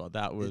that as well.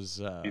 That was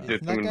you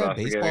did that guy a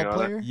baseball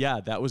player?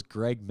 Yeah, that was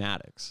Greg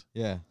Maddux.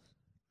 Yeah.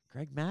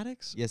 Greg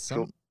Maddux? Yeah,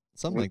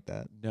 something like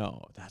that.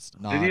 No, that's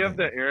not. Did he have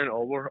the Aaron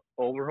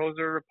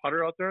Oberhoser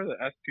putter out there, the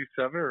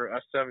S27 or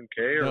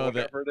S7K or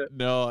whatever?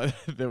 No,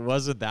 there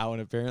wasn't that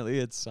one. Apparently,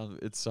 it's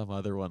some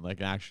other one,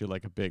 like actually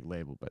like a big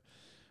label. But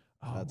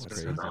that's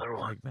crazy. Another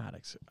one. Greg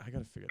Maddux. I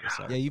gotta figure this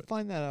out. Yeah, you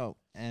find that out,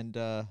 and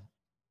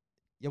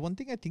one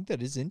thing I think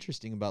that is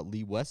interesting about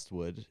Lee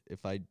Westwood,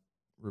 if I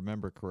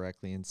remember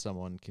correctly, and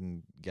someone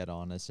can get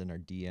on us in our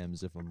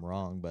DMs if I'm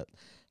wrong, but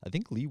I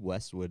think Lee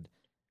Westwood,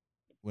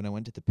 when I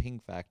went to the Ping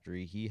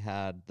Factory, he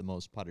had the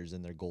most putters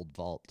in their gold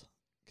vault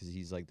because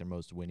he's like their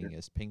most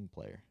winningest ping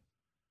player.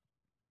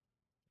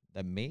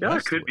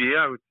 It could be.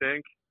 I would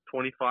think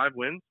 25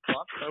 wins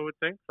plus. I would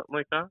think something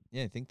like that.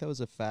 Yeah, I think that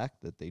was a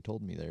fact that they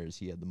told me there is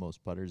he had the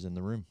most putters in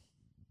the room.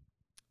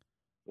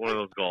 One of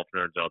those golf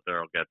nerds out there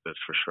will get this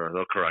for sure.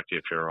 They'll correct you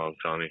if you're wrong,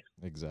 Tommy.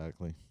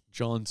 Exactly.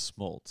 John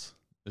Smoltz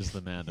is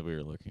the man that we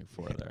were looking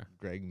for there.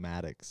 Greg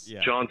Maddux.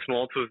 Yeah. John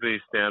Smoltz was the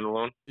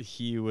standalone.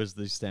 He was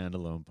the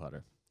standalone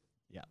putter.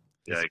 Yeah.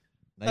 Yeah.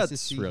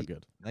 That's real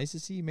good. Nice to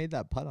see he made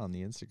that putt on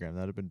the Instagram. That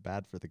would have been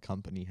bad for the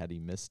company had he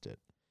missed it.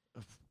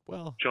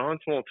 Well, John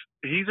Smoltz,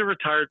 he's a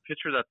retired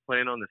pitcher that's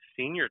playing on the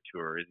senior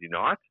tour, is he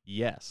not?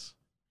 Yes.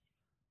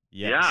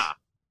 Yeah.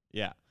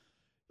 Yeah.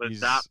 But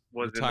he's that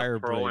was in the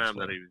Pro-Am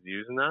that he was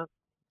using that?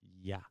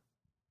 Yeah,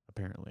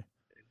 apparently.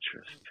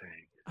 Interesting.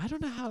 I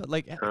don't know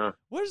how,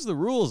 what is the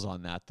rules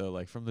on that, though,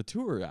 like, from the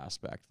tour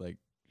aspect? Like,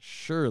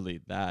 surely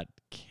that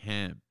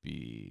can't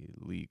be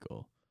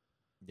legal.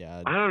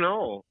 Yeah. I don't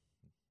know.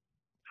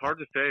 It's hard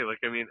to say. Like,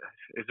 I mean,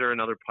 is there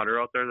another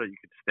putter out there that you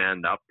could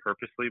stand up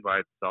purposely by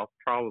itself?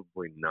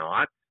 Probably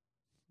not.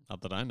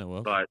 Not that I know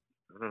of. But,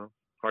 I don't know.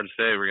 Hard to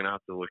say. We're gonna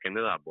have to look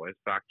into that, boys.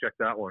 Fact check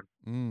that one.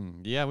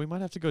 Yeah, we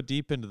might have to go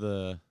deep into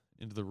the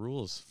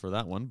rules for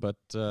that one. But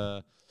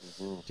to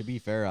be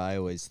fair, I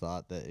always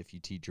thought that if you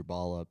teed your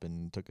ball up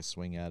and took a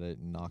swing at it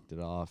and knocked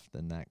it off,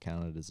 then that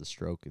counted as a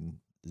stroke. And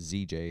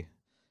ZJ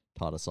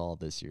taught us all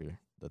this year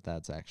that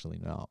that's actually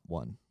not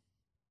one.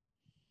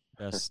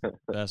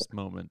 Best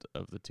moment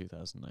of the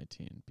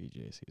 2019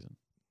 PGA season,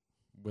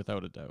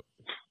 without a doubt,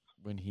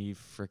 when he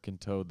frickin'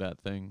 towed that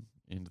thing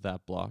into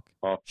that block.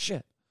 Oh.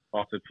 Shit.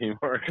 Off the team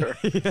marker.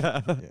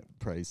 Yeah,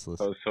 priceless.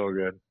 That was so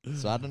good.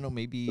 So I don't know,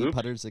 maybe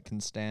putters that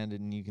can stand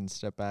and you can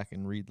step back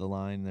and read the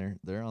line,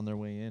 they're on their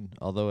way in.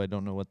 Although I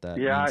don't know what that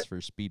means for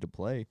speed of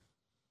play.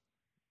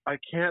 I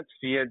can't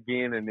see it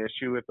being an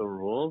issue with the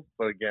rules,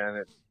 but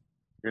again,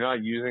 you're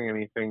not using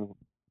anything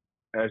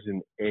as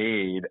an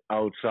aid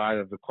outside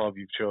of the club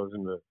you've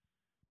chosen to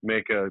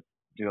make a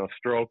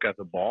stroke at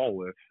the ball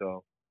with.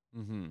 So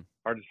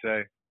hard to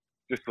say.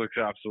 Just looks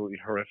absolutely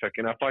horrific.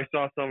 And if I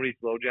saw somebody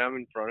slow jam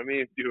in front of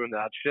me doing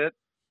that shit,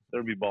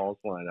 there'd be balls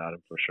flying at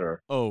him for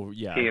sure. Oh,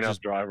 yeah.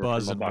 Just driver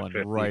buzzing one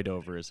right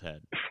over his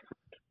head.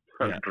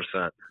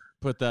 100%.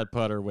 Put that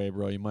putter away,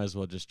 bro. You might as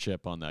well just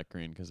chip on that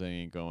green because they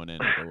ain't going in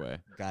either way.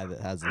 Guy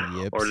that has the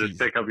yips. Or just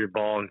pick up your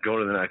ball and go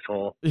to the next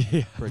hole.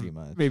 Yeah. Pretty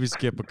much. Maybe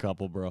skip a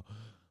couple, bro.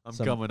 I'm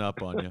coming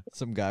up on you.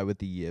 Some guy with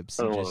the yips,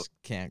 he just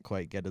can't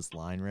quite get his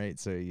line right,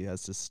 so he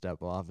has to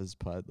step off his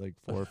putt like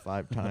 4 or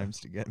 5 times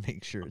to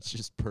make sure it's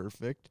just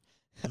perfect.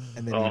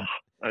 And then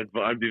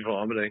I'd be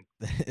vomiting.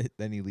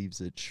 Then he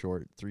leaves it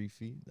short 3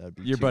 feet. That'd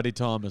be your buddy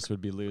Thomas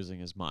would be losing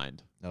his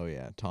mind. Oh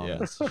yeah,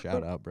 Thomas,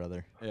 shout out,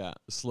 brother. Yeah,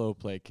 slow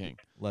play king.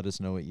 Let us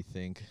know what you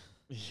think.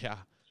 Yeah.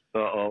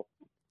 Uh-oh.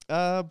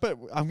 But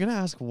I'm going to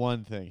ask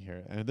one thing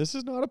here. And this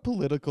is not a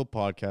political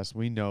podcast.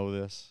 We know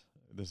this.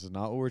 This is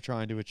not what we're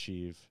trying to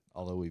achieve.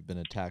 Although we've been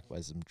attacked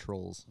by some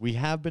trolls. We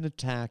have been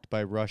attacked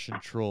by Russian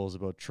trolls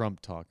about Trump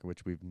talk,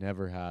 which we've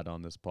never had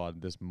on this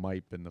pod. This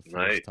might have been the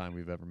first time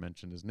we've ever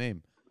mentioned his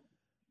name.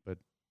 But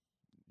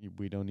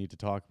we don't need to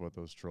talk about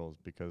those trolls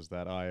because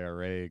that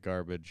IRA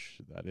garbage,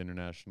 that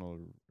international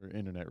or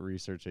internet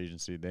research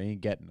agency, they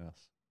ain't getting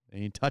us. They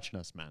ain't touching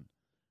us, man.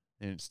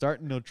 They ain't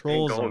starting no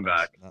trolls going on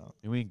back. us. No.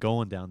 And we ain't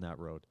going down that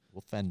road.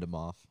 We'll fend them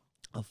off.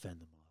 I'll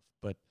fend them off.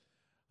 But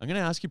I'm going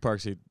to ask you,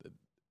 Parksy,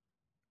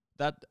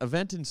 that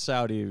event in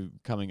Saudi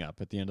coming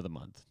up at the end of the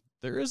month,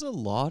 there is a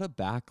lot of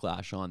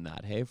backlash on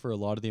that, hey, for a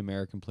lot of the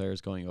American players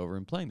going over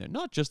and playing there.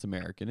 Not just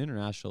American,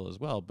 international as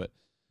well, but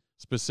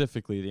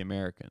specifically the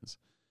Americans.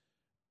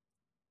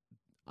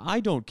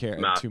 I don't care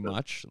too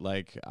much.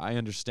 Like, I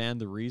understand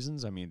the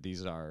reasons. I mean,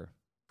 these are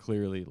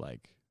clearly,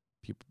 like,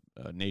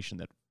 a nation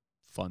that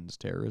funds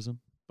terrorism.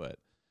 But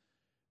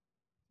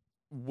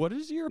what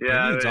is your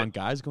opinions on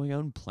guys going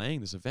out and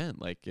playing this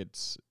event? Like,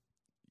 it's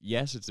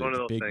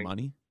big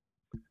money.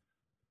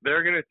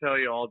 They're going to tell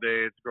you all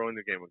day it's growing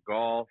the game of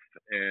golf,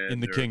 and in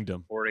the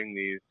kingdom.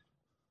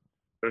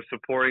 They're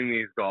supporting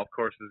these golf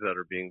courses that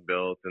are being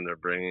built, and they're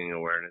bringing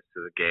awareness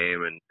to the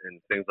game and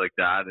things like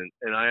that.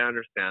 And I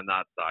understand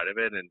that side of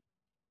it. And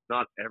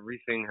not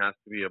everything has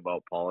to be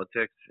about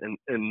politics. And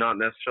not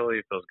necessarily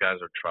if those guys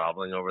are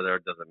traveling over there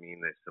doesn't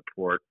mean they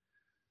support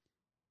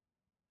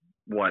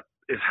what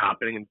is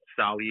happening in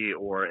Saudi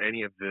or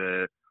any of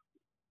the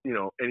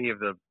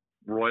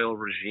royal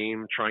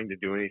regime trying to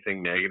do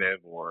anything negative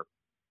or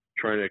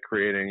trying to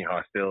create any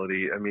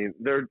hostility. I mean,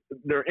 they're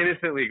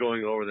innocently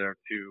going over there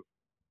to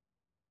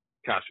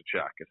cash a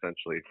check,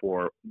 essentially,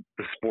 for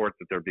the sport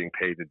that they're being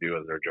paid to do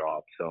as their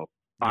job. So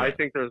I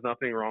think there's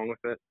nothing wrong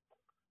with it.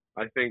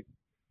 I think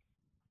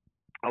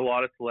a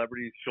lot of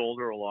celebrities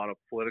shoulder a lot of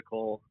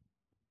political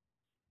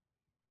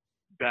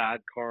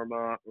bad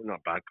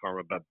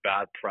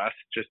press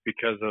just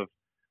because of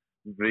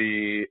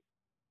the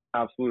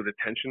absolute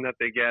attention that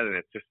they get, and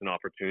it's just an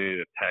opportunity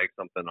to tag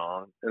something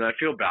on. And I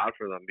feel bad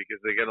for them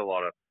because they get a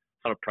lot of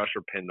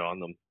pressure pinned on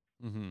them.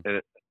 Mm-hmm.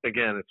 And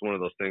again, it's one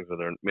of those things where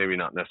they're maybe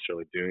not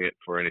necessarily doing it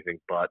for anything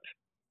but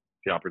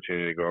the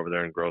opportunity to go over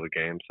there and grow the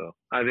game. So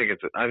I think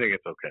it's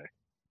okay.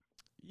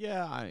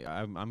 Yeah,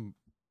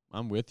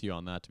 I'm with you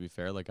on that. To be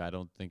fair, like I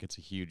don't think it's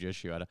a huge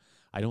issue.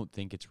 I don't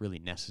think it's really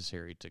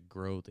necessary to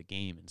grow the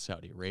game in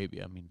Saudi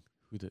Arabia. I mean,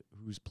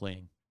 who's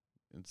playing?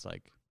 It's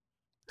like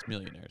it's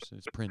millionaires,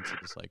 it's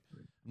princes. Like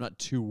I'm not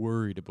too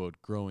worried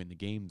about growing the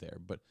game there.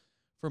 But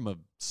from a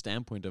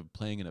standpoint of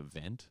playing an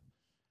event,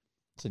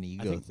 it's an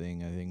ego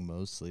thing. I think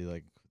mostly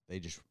like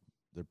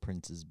they're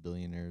princes,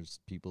 billionaires,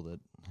 people that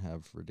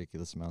have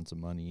ridiculous amounts of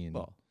money. And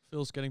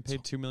Phil's getting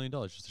paid $2 million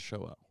just to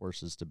show up.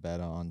 Horses to bet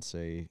on,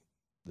 say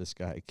this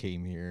guy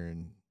came here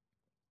and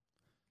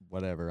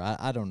whatever.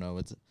 I don't know.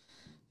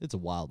 It's a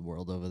wild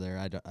world over there.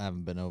 I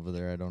haven't been over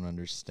there. I don't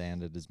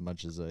understand it as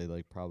much as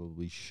I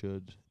probably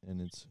should.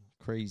 And it's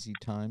crazy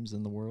times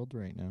in the world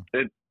right now.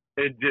 It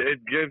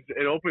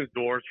opens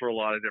doors for a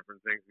lot of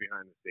different things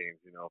behind the scenes,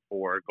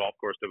 for golf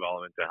course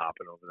development to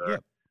happen over there.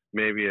 Yep.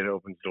 Maybe it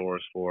opens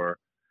doors for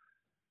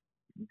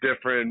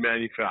different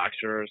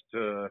manufacturers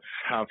to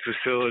have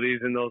facilities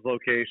in those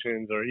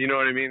locations, or you know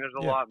what I mean? There's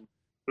a lot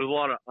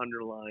of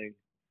underlying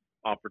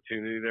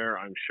opportunity there,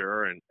 I'm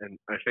sure, and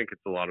I think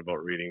it's a lot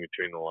about reading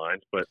between the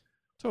lines. But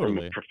from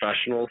a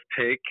professional's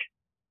take,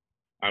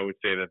 I would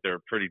say that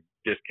they're pretty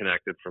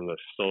disconnected from the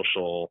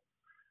social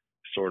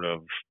sort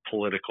of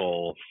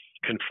political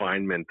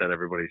confinement that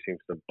everybody seems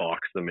to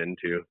box them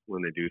into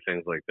when they do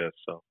things like this.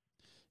 So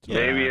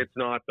maybe it's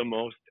not the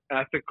most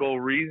ethical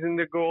reason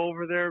to go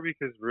over there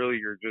because really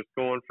you're just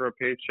going for a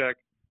paycheck.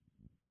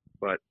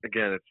 But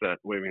again, it's that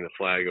waving the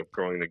flag of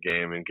growing the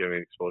game and giving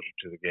exposure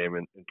to the game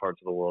in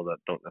parts of the world that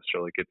don't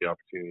necessarily get the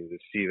opportunity to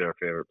see their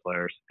favorite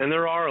players. And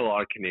there are a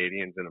lot of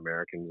Canadians and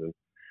Americans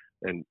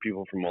and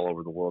people from all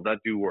over the world that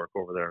do work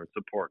over there and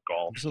support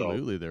golf.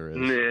 Absolutely, there is.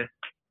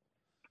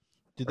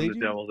 I'm the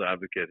devil's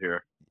advocate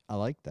here. I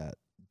like that.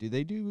 Do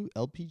they do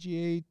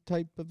LPGA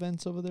type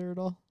events over there at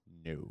all?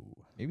 No.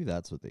 Maybe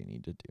that's what they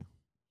need to do.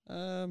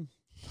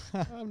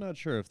 I'm not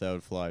sure if that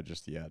would fly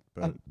just yet,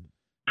 but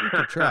we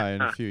could try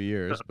in a few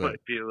years. That but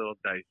might be a little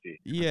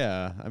dicey.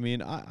 Yeah, I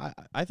mean, I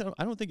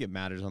don't think it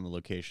matters on the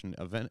location.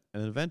 An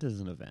event is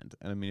an event,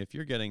 and I mean, if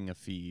you're getting a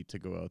fee to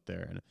go out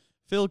there, and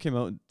Phil came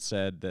out and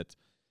said that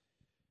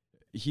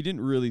he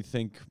didn't really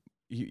think,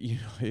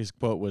 his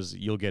quote was,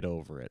 "You'll get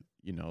over it."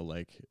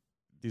 Like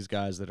these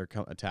guys that are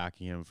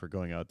attacking him for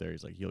going out there,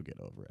 he's like, "He'll get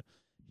over it."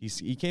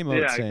 He came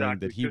out saying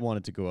that he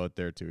wanted to go out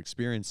there to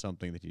experience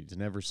something that he's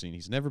never seen.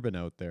 He's never been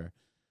out there.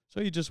 So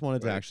he just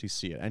wanted to actually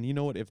see it. And you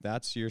know what? If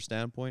that's your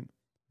standpoint,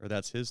 or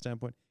that's his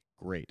standpoint,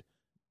 great.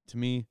 To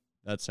me,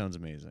 that sounds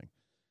amazing.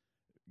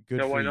 Good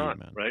for why you, not,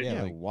 man. right?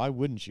 Yeah, why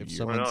wouldn't you? If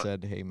someone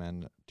said, hey,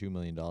 man, $2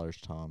 million,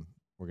 Tom,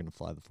 we're going to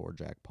fly the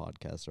 4Jack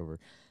podcast over.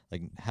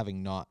 Like,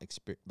 having not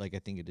I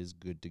think it is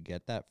good to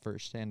get that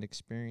firsthand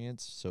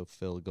experience. So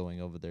Phil going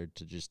over there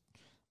to just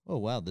oh,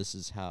 wow, this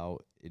is how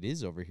it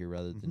is over here,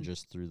 rather than Mhm.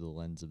 just through the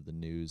lens of the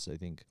news. I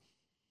think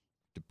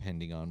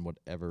depending on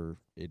whatever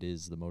it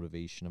is, the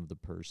motivation of the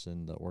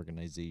person, the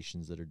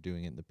organizations that are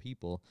doing it, and the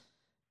people,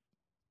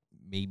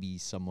 maybe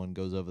someone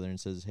goes over there and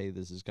says, hey,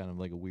 this is kind of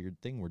like a weird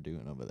thing we're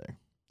doing over there.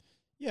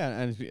 Yeah,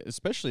 and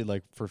especially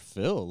like for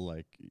Phil,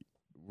 like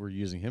we're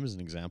using him as an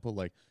example,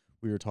 like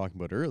we were talking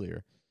about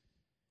earlier,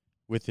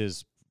 with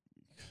his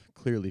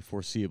clearly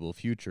foreseeable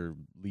future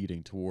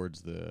leading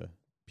towards the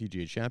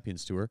PGA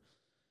Champions Tour.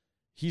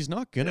 He's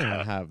not going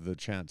to have the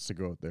chance to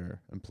go out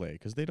there and play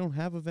because they don't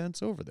have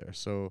events over there.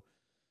 So,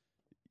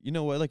 you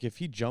know what? Like, if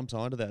he jumps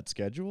onto that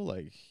schedule,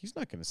 like, he's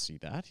not going to see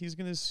that. He's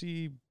going to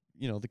see,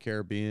 you know, the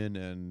Caribbean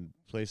and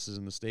places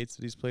in the States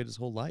that he's played his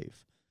whole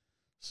life.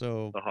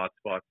 So the hot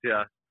spots,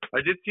 yeah.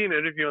 I did see an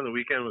interview on the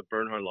weekend with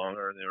Bernhard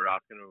Langer, and they were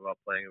asking him about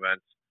playing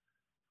events.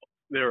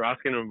 They were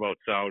asking him about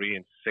Saudi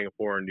and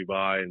Singapore and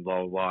Dubai and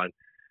blah, blah, blah.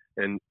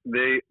 And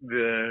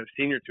the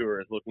senior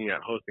tour is looking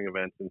at hosting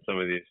events in some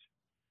of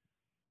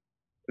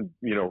these,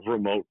 you know,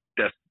 remote,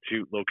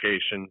 destitute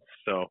locations.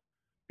 So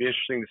be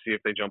interesting to see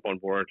if they jump on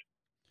board.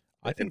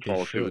 I think and follow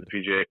they through with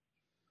should. the PGA.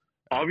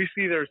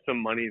 Obviously, there's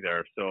some money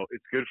there, so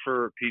it's good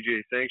for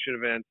PGA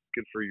sanctioned events,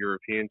 good for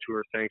European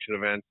Tour sanctioned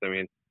events. I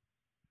mean,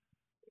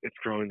 it's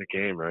growing the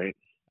game, right?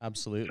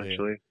 Absolutely.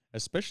 Essentially.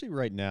 Especially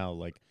right now,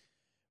 like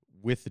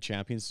with the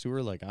Champions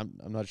Tour, like I'm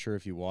not sure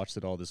if you watched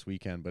it all this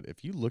weekend, but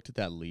if you looked at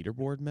that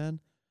leaderboard, man,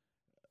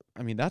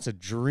 I mean, that's a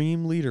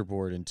dream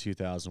leaderboard in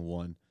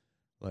 2001,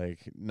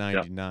 like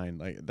 99.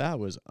 Like that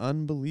was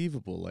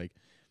unbelievable. Like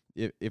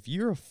if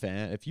you're a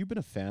fan, if you've been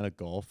a fan of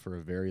golf for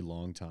a very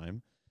long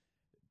time,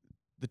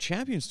 the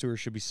Champions Tour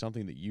should be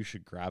something that you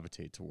should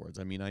gravitate towards.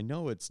 I mean, I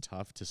know it's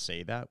tough to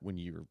say that when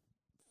you're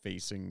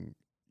facing,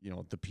 you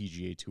know, the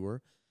PGA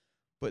Tour,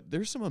 but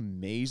there's some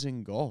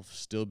amazing golf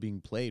still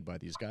being played by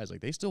these guys.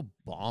 Like they still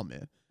bomb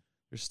it.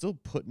 They're still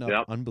putting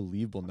up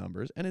unbelievable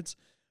numbers, and it's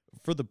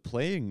for the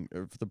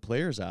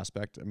players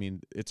aspect. I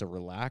mean, it's a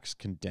relaxed,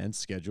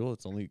 condensed schedule.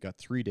 It's only got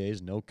 3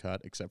 days, no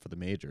cut except for the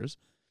majors,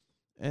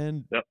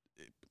 and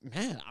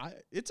man,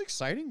 it's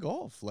exciting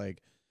golf.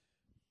 Like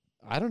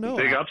I don't know.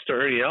 Big ups to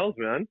Ernie Els,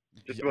 man.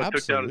 Just about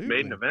took down his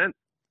maiden event.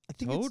 I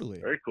think totally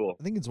very cool.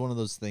 I think it's one of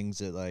those things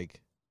that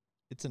like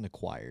it's an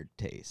acquired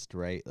taste,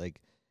 right?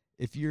 Like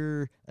if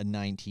you're a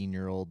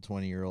 19-year-old,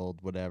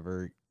 20-year-old,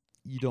 whatever,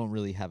 you don't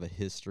really have a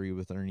history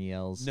with Ernie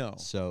Els. No.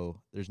 So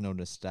there's no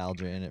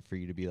nostalgia in it for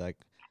you to be like,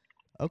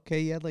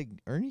 okay, yeah, like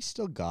Ernie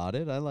still got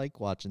it. I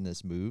like watching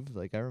this move.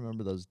 Like I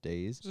remember those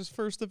days. It's his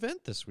first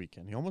event this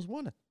weekend. He almost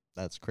won it.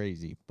 That's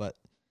crazy. But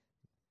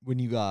when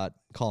you got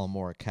Colin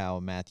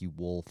Morikawa, Matthew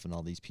Wolff, and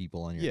all these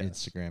people on your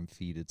Instagram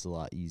feed, it's a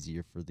lot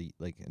easier for the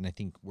like. And I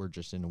think we're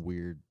just in a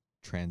weird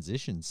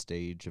transition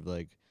stage of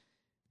like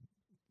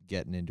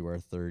getting into our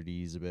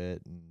 30s a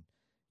bit, and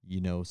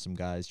you know, some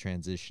guys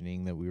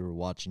transitioning that we were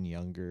watching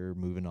younger,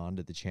 moving on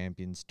to the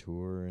Champions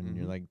Tour, and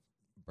you're like,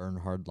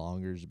 Bernhard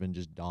Langer's been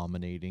just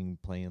dominating,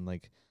 playing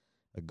like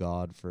a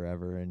god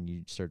forever, and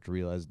you start to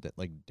realize that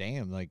like,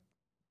 damn, like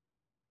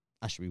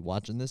I should be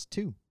watching this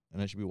too.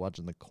 And I should be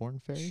watching the Corn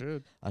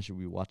Ferry. I should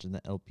be watching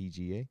the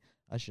LPGA.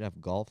 I should have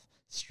golf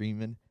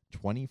streaming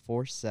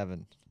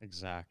 24/7.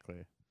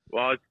 Exactly.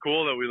 Well, it's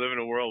cool that we live in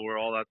a world where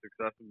all that's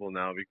accessible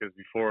now, because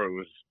before it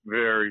was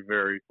very,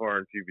 very far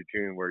and few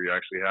between where you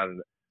actually had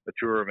a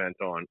tour event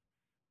on,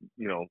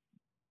 you know,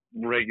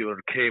 regular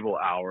cable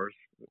hours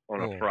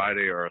on a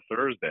Friday or a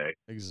Thursday.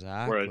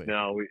 Exactly. Whereas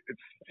now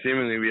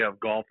seemingly we have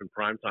golf in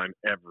prime time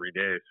every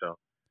day. So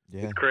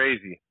it's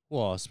crazy.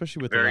 Well,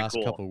 especially with the last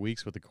couple of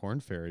weeks with the Corn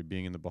Ferry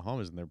being in the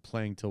Bahamas, and they're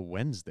playing till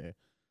Wednesday.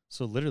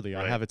 So literally,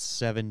 I have it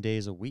 7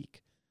 days a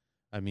week.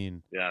 I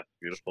mean, yeah, it's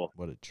beautiful.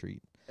 What a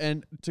treat.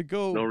 And to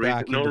go no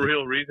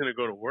real reason to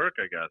go to work,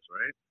 I guess,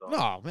 right? So.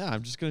 No, man,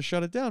 I'm just going to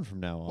shut it down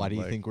from now on. Why do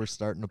you think we're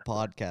starting a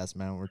podcast,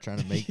 man? We're trying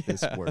to make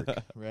this work,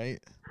 right?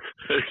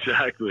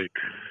 Exactly.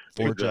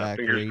 Jack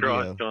Fingers Radio.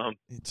 crossed, Tom.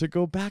 To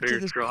go back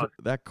to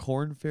that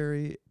Corn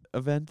Ferry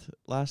event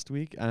last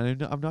week,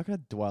 and I'm not going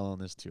to dwell on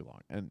this too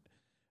long. And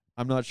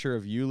I'm not sure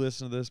if you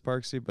listen to this,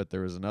 Parksy, but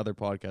there was another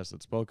podcast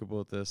that spoke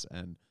about this,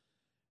 and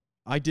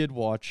I did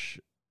watch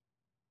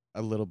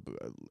a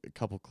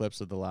couple clips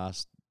of the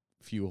last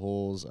few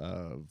holes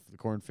of the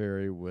Corn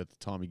Ferry with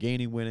Tommy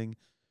Gainey winning.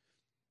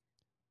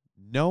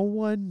 No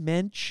one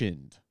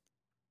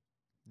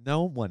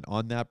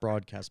on that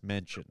broadcast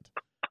mentioned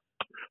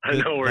I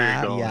know where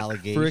you're going. The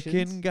allegations.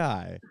 Frickin'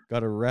 guy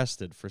got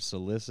arrested for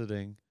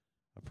soliciting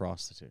a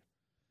prostitute.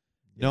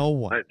 Yeah. No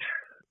one.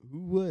 Who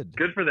would?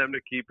 Good for them to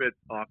keep it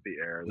off the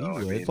air, though.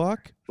 I mean, fuck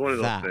it's one of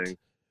that. those things.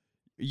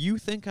 You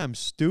think I'm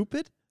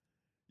stupid?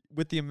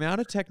 With the amount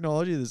of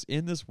technology that's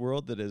in this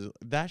world,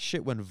 that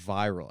shit went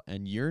viral,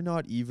 and you're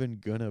not even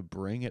gonna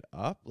bring it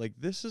up? Like,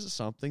 this is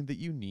something that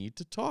you need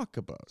to talk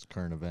about. It's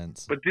current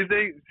events. But did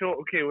they? So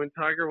okay, when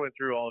Tiger went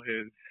through all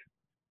his,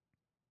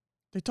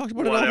 they talked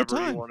about it all the time.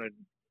 Whatever he wanted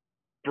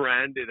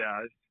branded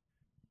as,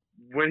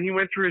 when he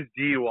went through his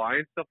DUI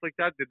and stuff like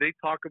that, did they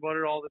talk about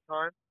it all the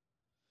time?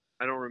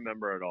 I don't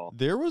remember at all.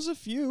 There was a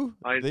few.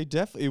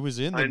 It was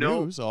in the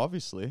news,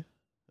 obviously.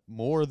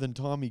 more than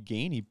Tommy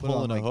Gainey Put on,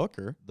 pulling a like,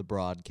 hooker. The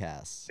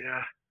broadcasts.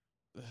 Yeah,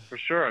 for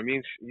sure. I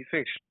mean, you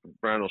think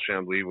Brandel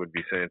Chambly would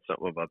be saying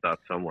something about that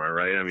somewhere,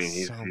 right? I mean,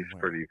 he's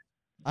pretty.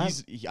 I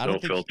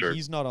don't think filtered.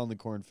 he's not on the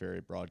Corn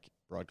Ferry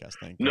broadcast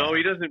thing. No,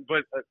 he doesn't.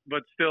 But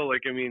still,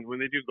 like, I mean, when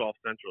they do Golf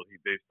Central,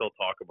 they still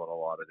talk about a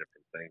lot of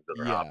different things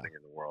that are happening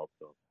in the world.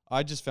 So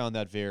I just found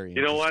that very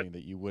interesting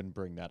that you wouldn't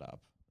bring that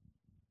up.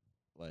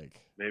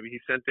 Like, maybe he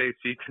sent a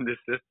cease and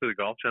desist to the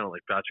Golf Channel,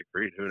 like Patrick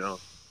Reed. Who knows?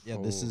 Yeah,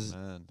 this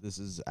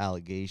is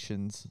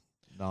allegations.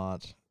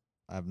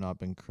 I've not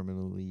been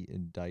criminally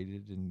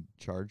indicted and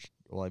charged.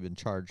 Well, I've been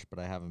charged, but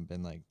I haven't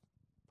been like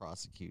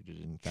prosecuted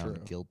and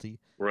found guilty.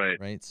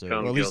 Right. So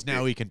at least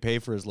now he can pay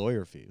for his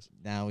lawyer fees.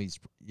 Now he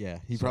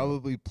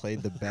probably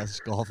played the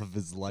best golf of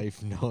his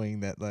life,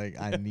 knowing that like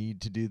I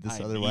need to do this,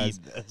 otherwise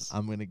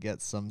I'm gonna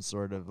get some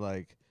sort of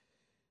like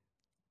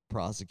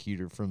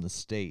prosecutor from the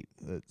state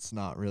that's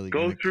not really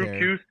goes through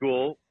Q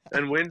school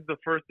and wins the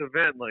first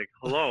event. Like,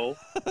 hello,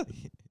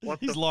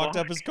 he's locked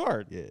up his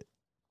card. Yeah.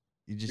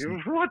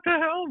 What the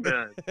hell,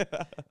 man?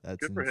 That's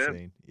good for insane.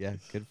 him. Yeah,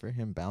 good for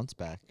him. Bounce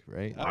back,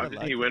 right?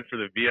 Obviously, he went for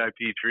the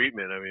VIP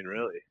treatment. I mean,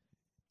 really.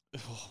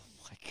 Oh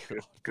my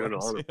God! Good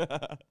on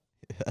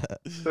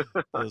him.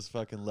 Those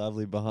fucking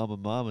lovely Bahama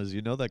mamas.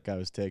 You know that guy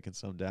was taking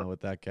some down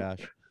with that cash.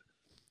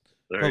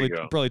 You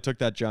go. Probably took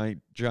that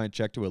giant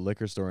check to a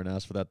liquor store and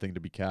asked for that thing to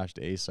be cashed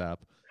ASAP.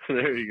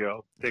 There you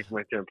go. Take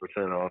my 10%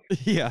 off.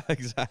 Yeah,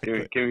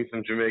 exactly. Give me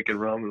some Jamaican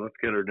rum and let's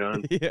get her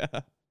done. Yeah.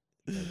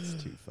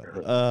 That's too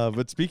funny.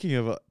 But speaking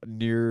of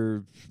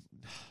near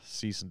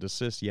cease and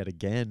desist, yet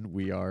again,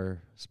 we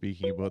are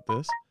speaking about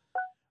this.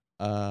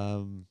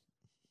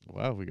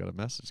 Wow, we got a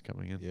message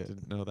coming in. Yeah.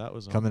 Didn't know that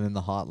was on. Coming in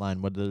the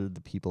hotline. What are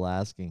the people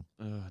asking?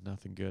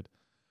 Nothing good.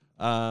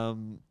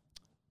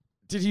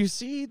 Did you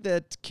see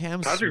that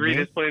Cam Smith? Patrick Reed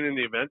is playing in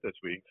the event this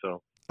week,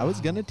 so. I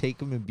was going to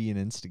take him and be an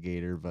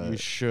instigator, but. You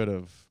should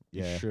have.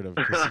 You should have,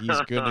 because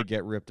he's going to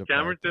get ripped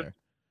apart there.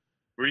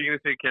 Were you going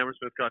to say Cameron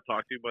Smith got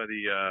talked to by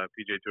the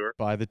PGA Tour?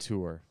 By the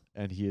tour.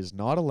 And he is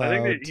not allowed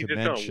to mention. I think he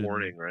just got a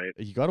warning, right?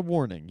 He got a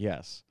warning,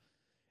 yes.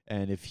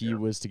 And if he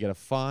was to get a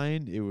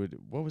fine, it would,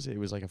 what was it? It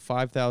was like a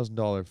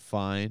 $5,000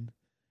 fine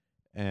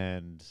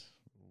and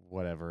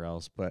whatever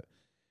else. But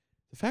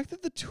the fact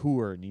that the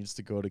tour needs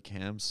to go to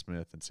Cam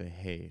Smith and say,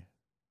 hey,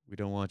 we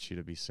don't want you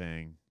to be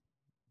saying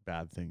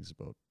bad things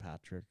about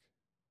Patrick,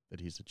 that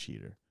he's a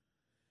cheater.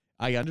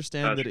 I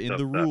understand that in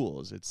the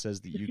rules it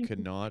says that you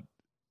cannot,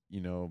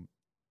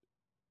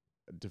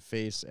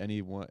 deface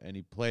any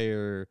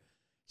player,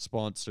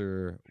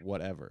 sponsor,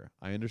 whatever.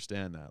 I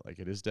understand that. Like,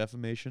 it is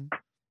defamation.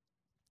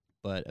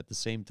 But at the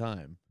same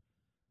time,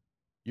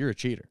 you're a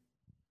cheater.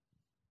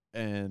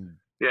 And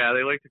yeah,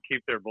 they like to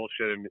keep their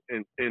bullshit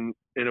in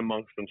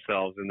amongst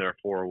themselves in their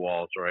four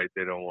walls, right?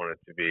 They don't want it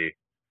to be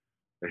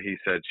a he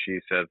said, she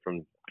said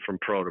from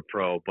pro to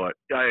pro. But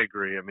I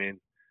agree. I mean,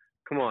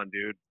 come on,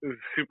 dude. It was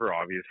super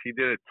obvious. He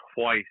did it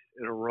twice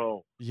in a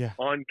row. Yeah.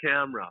 On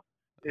camera,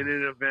 in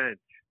an event,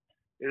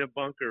 in a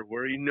bunker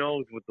where he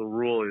knows what the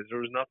rule is. There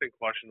was nothing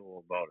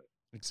questionable about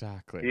it.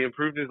 Exactly. He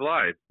improved his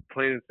life.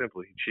 Plain and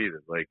simple, he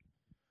cheated. Like,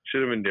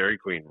 should have been Dairy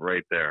Queen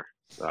right there.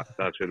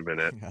 That should have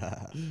been it.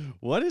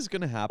 What is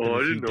going to happen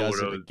if he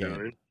does it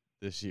again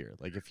this year?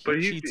 Like, if he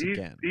cheats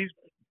again.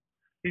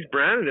 He's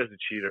branded as a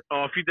cheater.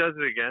 Oh, if he does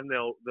it again,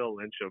 they'll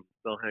lynch him.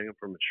 They'll hang him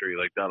from a tree.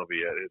 Like, that'll be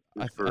it.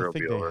 I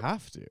think they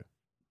have to.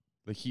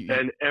 Like,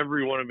 and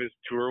every one of his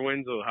tour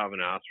wins will have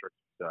an asterisk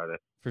beside it.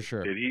 For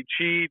sure. Did he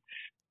cheat?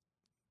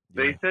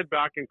 They said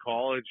back in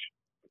college,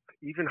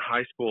 even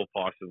high school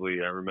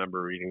possibly, I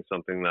remember reading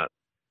something that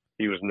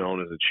he was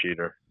known as a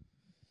cheater.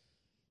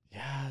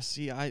 Yeah,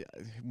 see,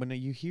 when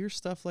you hear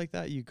stuff like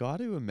that, you got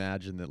to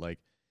imagine that, like,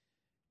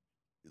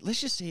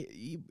 let's just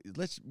say,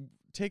 let's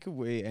take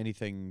away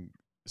anything,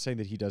 saying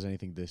that he does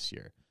anything this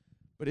year.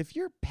 But if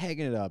you're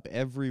pegging it up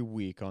every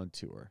week on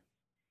tour,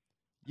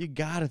 you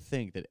got to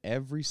think that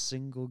every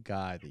single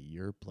guy that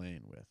you're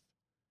playing with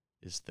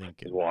is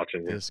thinking,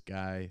 this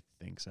guy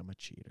thinks I'm a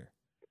cheater.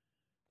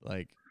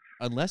 Like,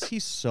 unless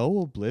he's so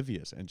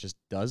oblivious and just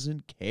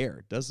doesn't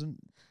care, doesn't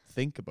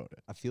think about it.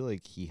 I feel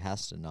like he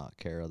has to not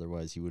care,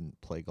 otherwise he wouldn't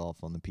play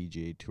golf on the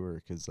PGA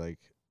Tour. Because, like,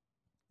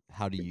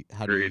 how do you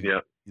carry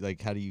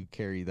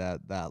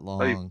that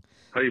long?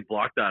 How do you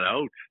block that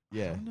out?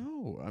 Yeah, I don't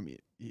know. I mean,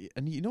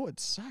 and you know what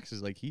sucks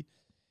is, like,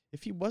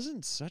 if he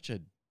wasn't such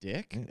a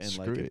dick and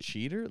like a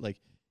cheater, like,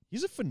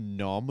 he's a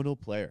phenomenal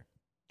player.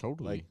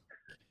 Totally. Like,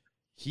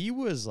 he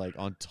was, like,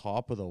 on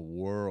top of the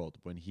world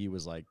when he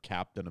was, like,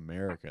 Captain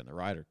America in the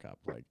Ryder Cup.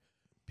 Like,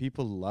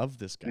 people love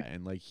this guy,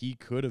 and, like, he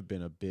could have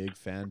been a big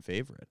fan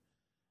favorite.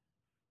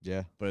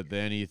 Yeah. But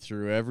then he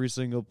threw every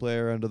single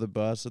player under the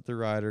bus at the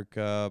Ryder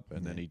Cup,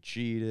 and then he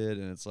cheated,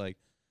 and it's like,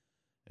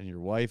 and your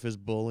wife is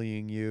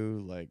bullying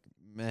you. Like,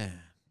 man.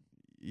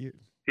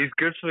 He's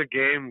good for the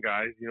game,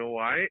 guys. You know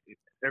why?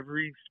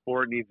 Every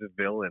sport needs a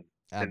villain,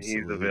 Absolutely.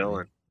 And he's a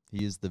villain.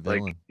 He is the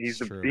villain. Like, he's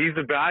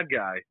the bad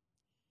guy.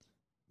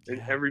 And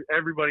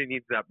everybody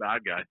needs that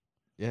bad guy.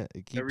 Yeah,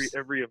 it keeps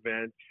every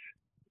event.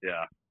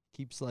 Yeah,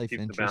 keeps life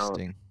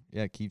interesting.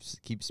 Yeah, keeps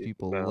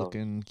people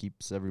looking,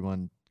 keeps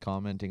everyone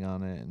commenting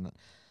on it, and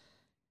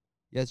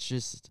yeah, it's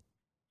just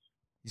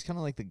he's kind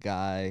of like the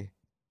guy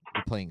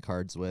you're playing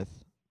cards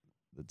with.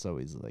 That's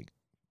always like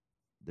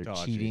they're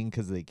cheating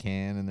because they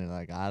can, and they're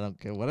like, I don't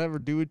care, whatever,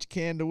 do what you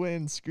can to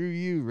win. Screw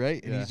you,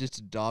 right? And he's just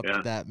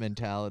adopted that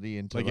mentality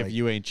into like if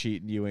you ain't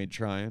cheating, you ain't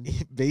trying.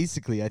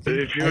 Basically, I think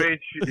if you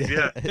ain't,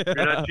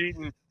 you're not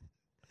cheating.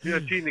 You're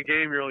not cheating the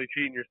game. You're only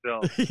cheating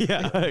yourself.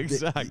 Yeah,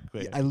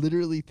 exactly. I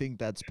literally think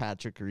that's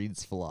Patrick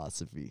Reed's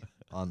philosophy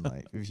on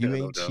life. If you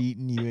ain't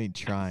cheating, you ain't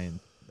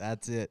trying.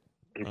 That's it.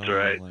 That's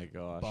right. Oh my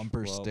gosh.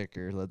 Bumper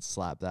sticker. Let's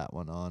slap that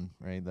one on,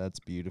 right? That's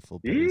beautiful.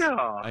 Yeah.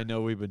 I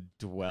know we've been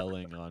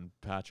dwelling on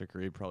Patrick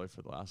Reed probably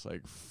for the last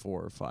like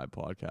 4 or 5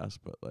 podcasts,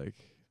 but like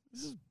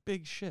this is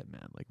big shit,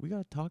 man. Like we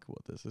got to talk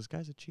about this. This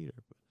guy's a cheater.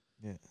 But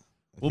yeah.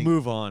 We'll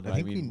move on. I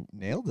think we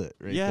nailed it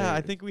right yeah, there.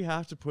 I think we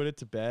have to put it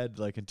to bed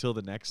like until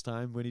the next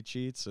time when he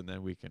cheats, and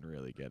then we can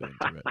really get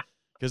into it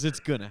because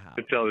it's going to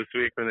happen. Until this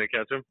week when they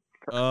catch him.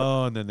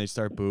 Oh, and then they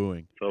start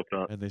booing. Hope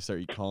not. And they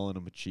start calling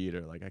him a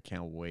cheater. Like I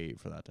can't wait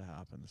for that to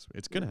happen this week.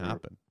 It's gonna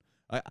happen.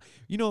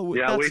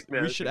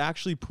 We should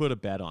actually put a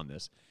bet on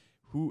this.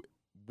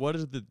 What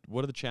are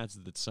the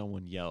chances that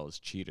someone yells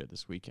cheater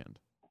this weekend?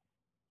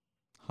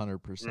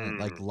 100%.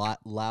 Like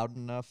loud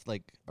enough.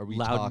 Like are we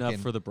loud talking, enough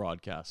for the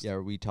broadcast? Yeah,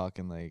 are we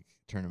talking like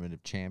Tournament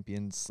of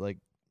Champions? Like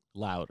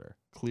louder,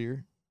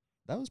 clear.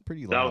 That was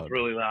pretty loud. That was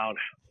really loud,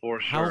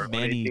 for sure. How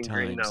many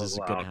times is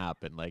it going to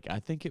happen? Like, I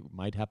think it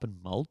might happen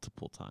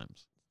multiple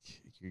times.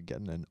 You're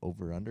getting an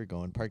over-under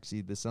going.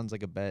 Parksy, this sounds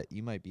like a bet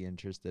you might be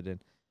interested in.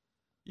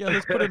 Yeah,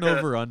 let's put an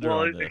over-under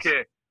on this.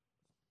 Okay,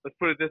 let's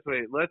put it this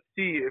way. Let's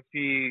see if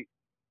he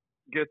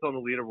gets on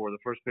the leaderboard, the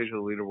first page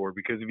of the leaderboard,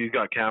 because if he's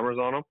got cameras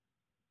on him,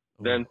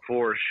 then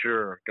for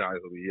sure guys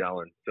will be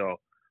yelling. So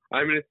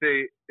I'm going to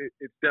say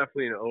it's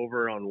definitely an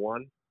over on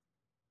 1.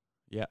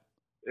 Yeah.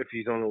 If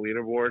he's on the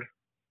leaderboard.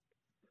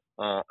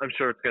 I'm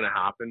sure it's going to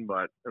happen,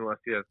 but unless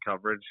he has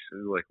coverage,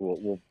 like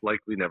we'll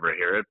likely never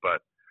hear it. But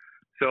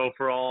so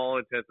for all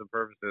intents and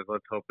purposes,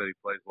 let's hope that he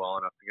plays well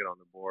enough to get on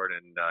the board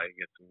and he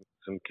gets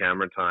some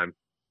camera time.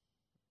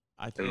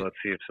 And let's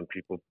see if some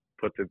people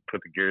put the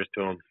gears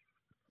to him.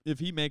 If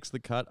he makes the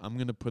cut, I'm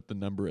going to put the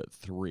number at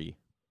 3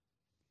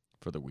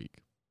 for the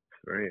week.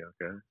 3,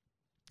 okay.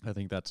 I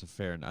think that's a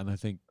fair, and I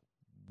think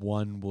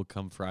 1 will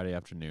come Friday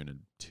afternoon and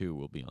 2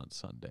 will be on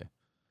Sunday.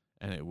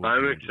 And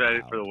I'm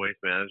excited for the Waste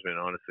Management,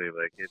 honestly.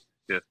 Like, it's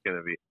just going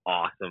to be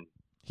awesome.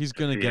 He's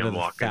going to get it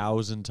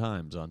 1,000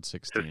 times on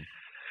 16.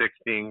 To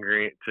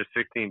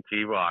 16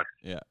 tee box.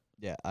 Yeah.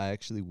 Yeah, I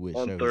actually wish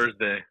on I was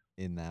Thursday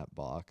in that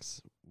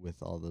box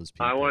with all those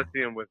people. I want to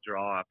see him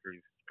withdraw after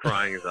he's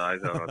crying his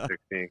eyes out on 16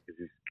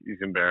 because he's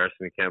embarrassed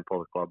and he can't pull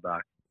the club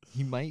back.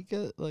 He might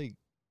get, like,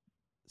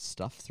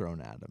 stuff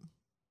thrown at him.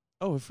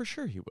 Oh, for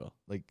sure he will.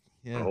 Like,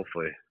 yeah.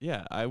 Hopefully.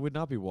 Yeah, I would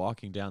not be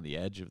walking down the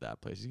edge of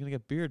that place. He's going to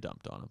get beer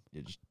dumped on him.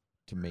 Yeah, just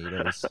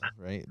tomatoes,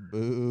 right?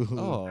 Boo.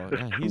 Oh,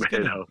 yeah,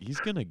 he's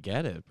gonna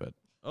get it, but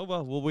oh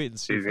well, we'll wait and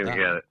see. He's gonna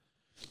get it.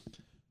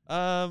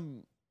 I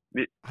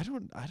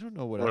don't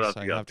know what else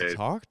I have to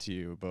talk to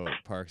you about,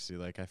 Parksy.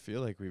 Like, I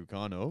feel like we've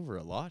gone over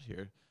a lot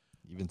here.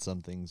 Even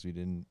some things we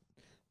didn't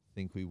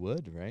think we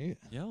would, right?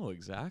 Yeah, well,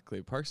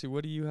 exactly. Parksy,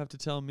 what do you have to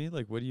tell me?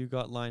 Like, what do you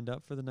got lined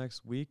up for the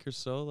next week or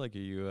so? Like,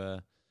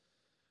 are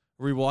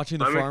we watching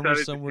the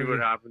Farmers somewhere? To see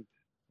what happens.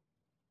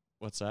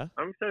 What's that?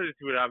 I'm excited to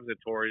see what happens at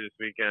Torrey this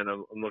weekend.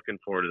 I'm looking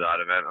forward to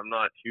that event. I'm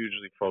not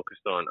hugely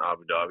focused on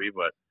Abu Dhabi,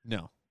 but no,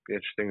 it'll be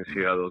interesting to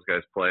see how those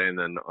guys play, and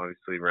then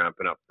obviously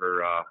ramping up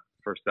for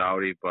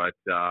Saudi. But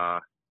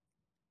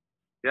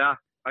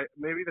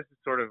maybe this is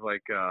sort of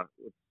like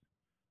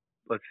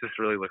let's just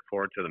really look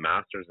forward to the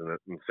Masters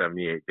in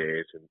 78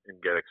 days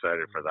and get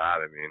excited for that.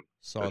 I mean,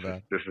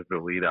 this is the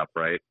lead up,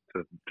 right,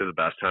 to the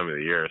best time of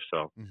the year.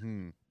 So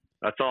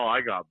that's all I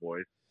got,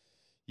 boys.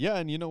 Yeah,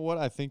 and you know what?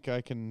 I think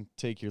I can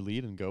take your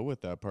lead and go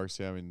with that,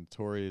 Parksy. I mean,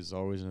 Torrey is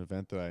always an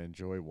event that I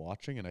enjoy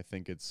watching, and I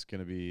think it's going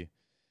to be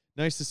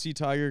nice to see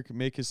Tiger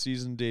make his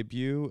season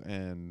debut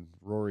and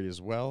Rory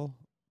as well.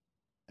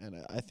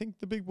 And I think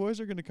the big boys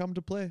are going to come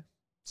to play.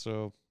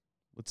 So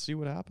let's see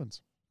what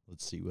happens. We'll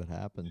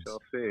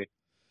see.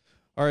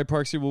 All right,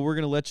 Parksy. Well, we're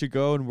going to let you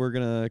go, and we're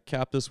going to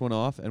cap this one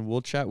off, and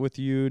we'll chat with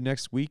you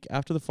next week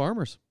after the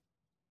Farmers.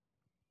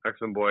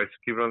 Excellent, boys.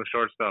 Keep it on the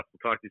short stuff.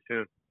 We'll talk to you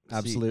soon.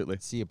 Absolutely.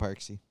 See you,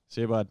 Parksy.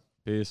 See you, bud.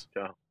 Peace.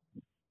 Ciao.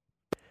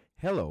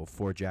 Hello,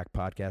 4Jack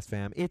Podcast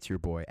fam. It's your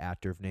boy,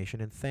 Active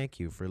Nation, and thank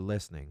you for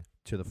listening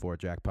to the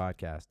 4Jack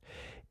Podcast.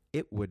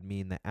 It would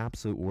mean the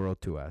absolute world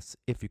to us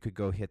if you could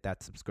go hit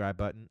that subscribe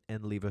button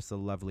and leave us a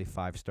lovely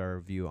 5-star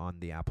review on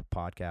the Apple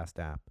Podcast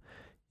app.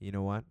 You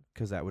know what?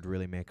 Because that would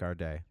really make our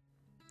day.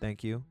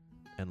 Thank you,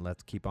 and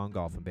let's keep on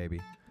golfing,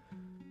 baby.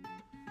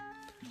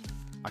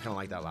 I kind of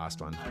like that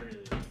last one.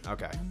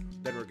 Okay,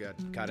 then we're good.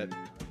 Cut it.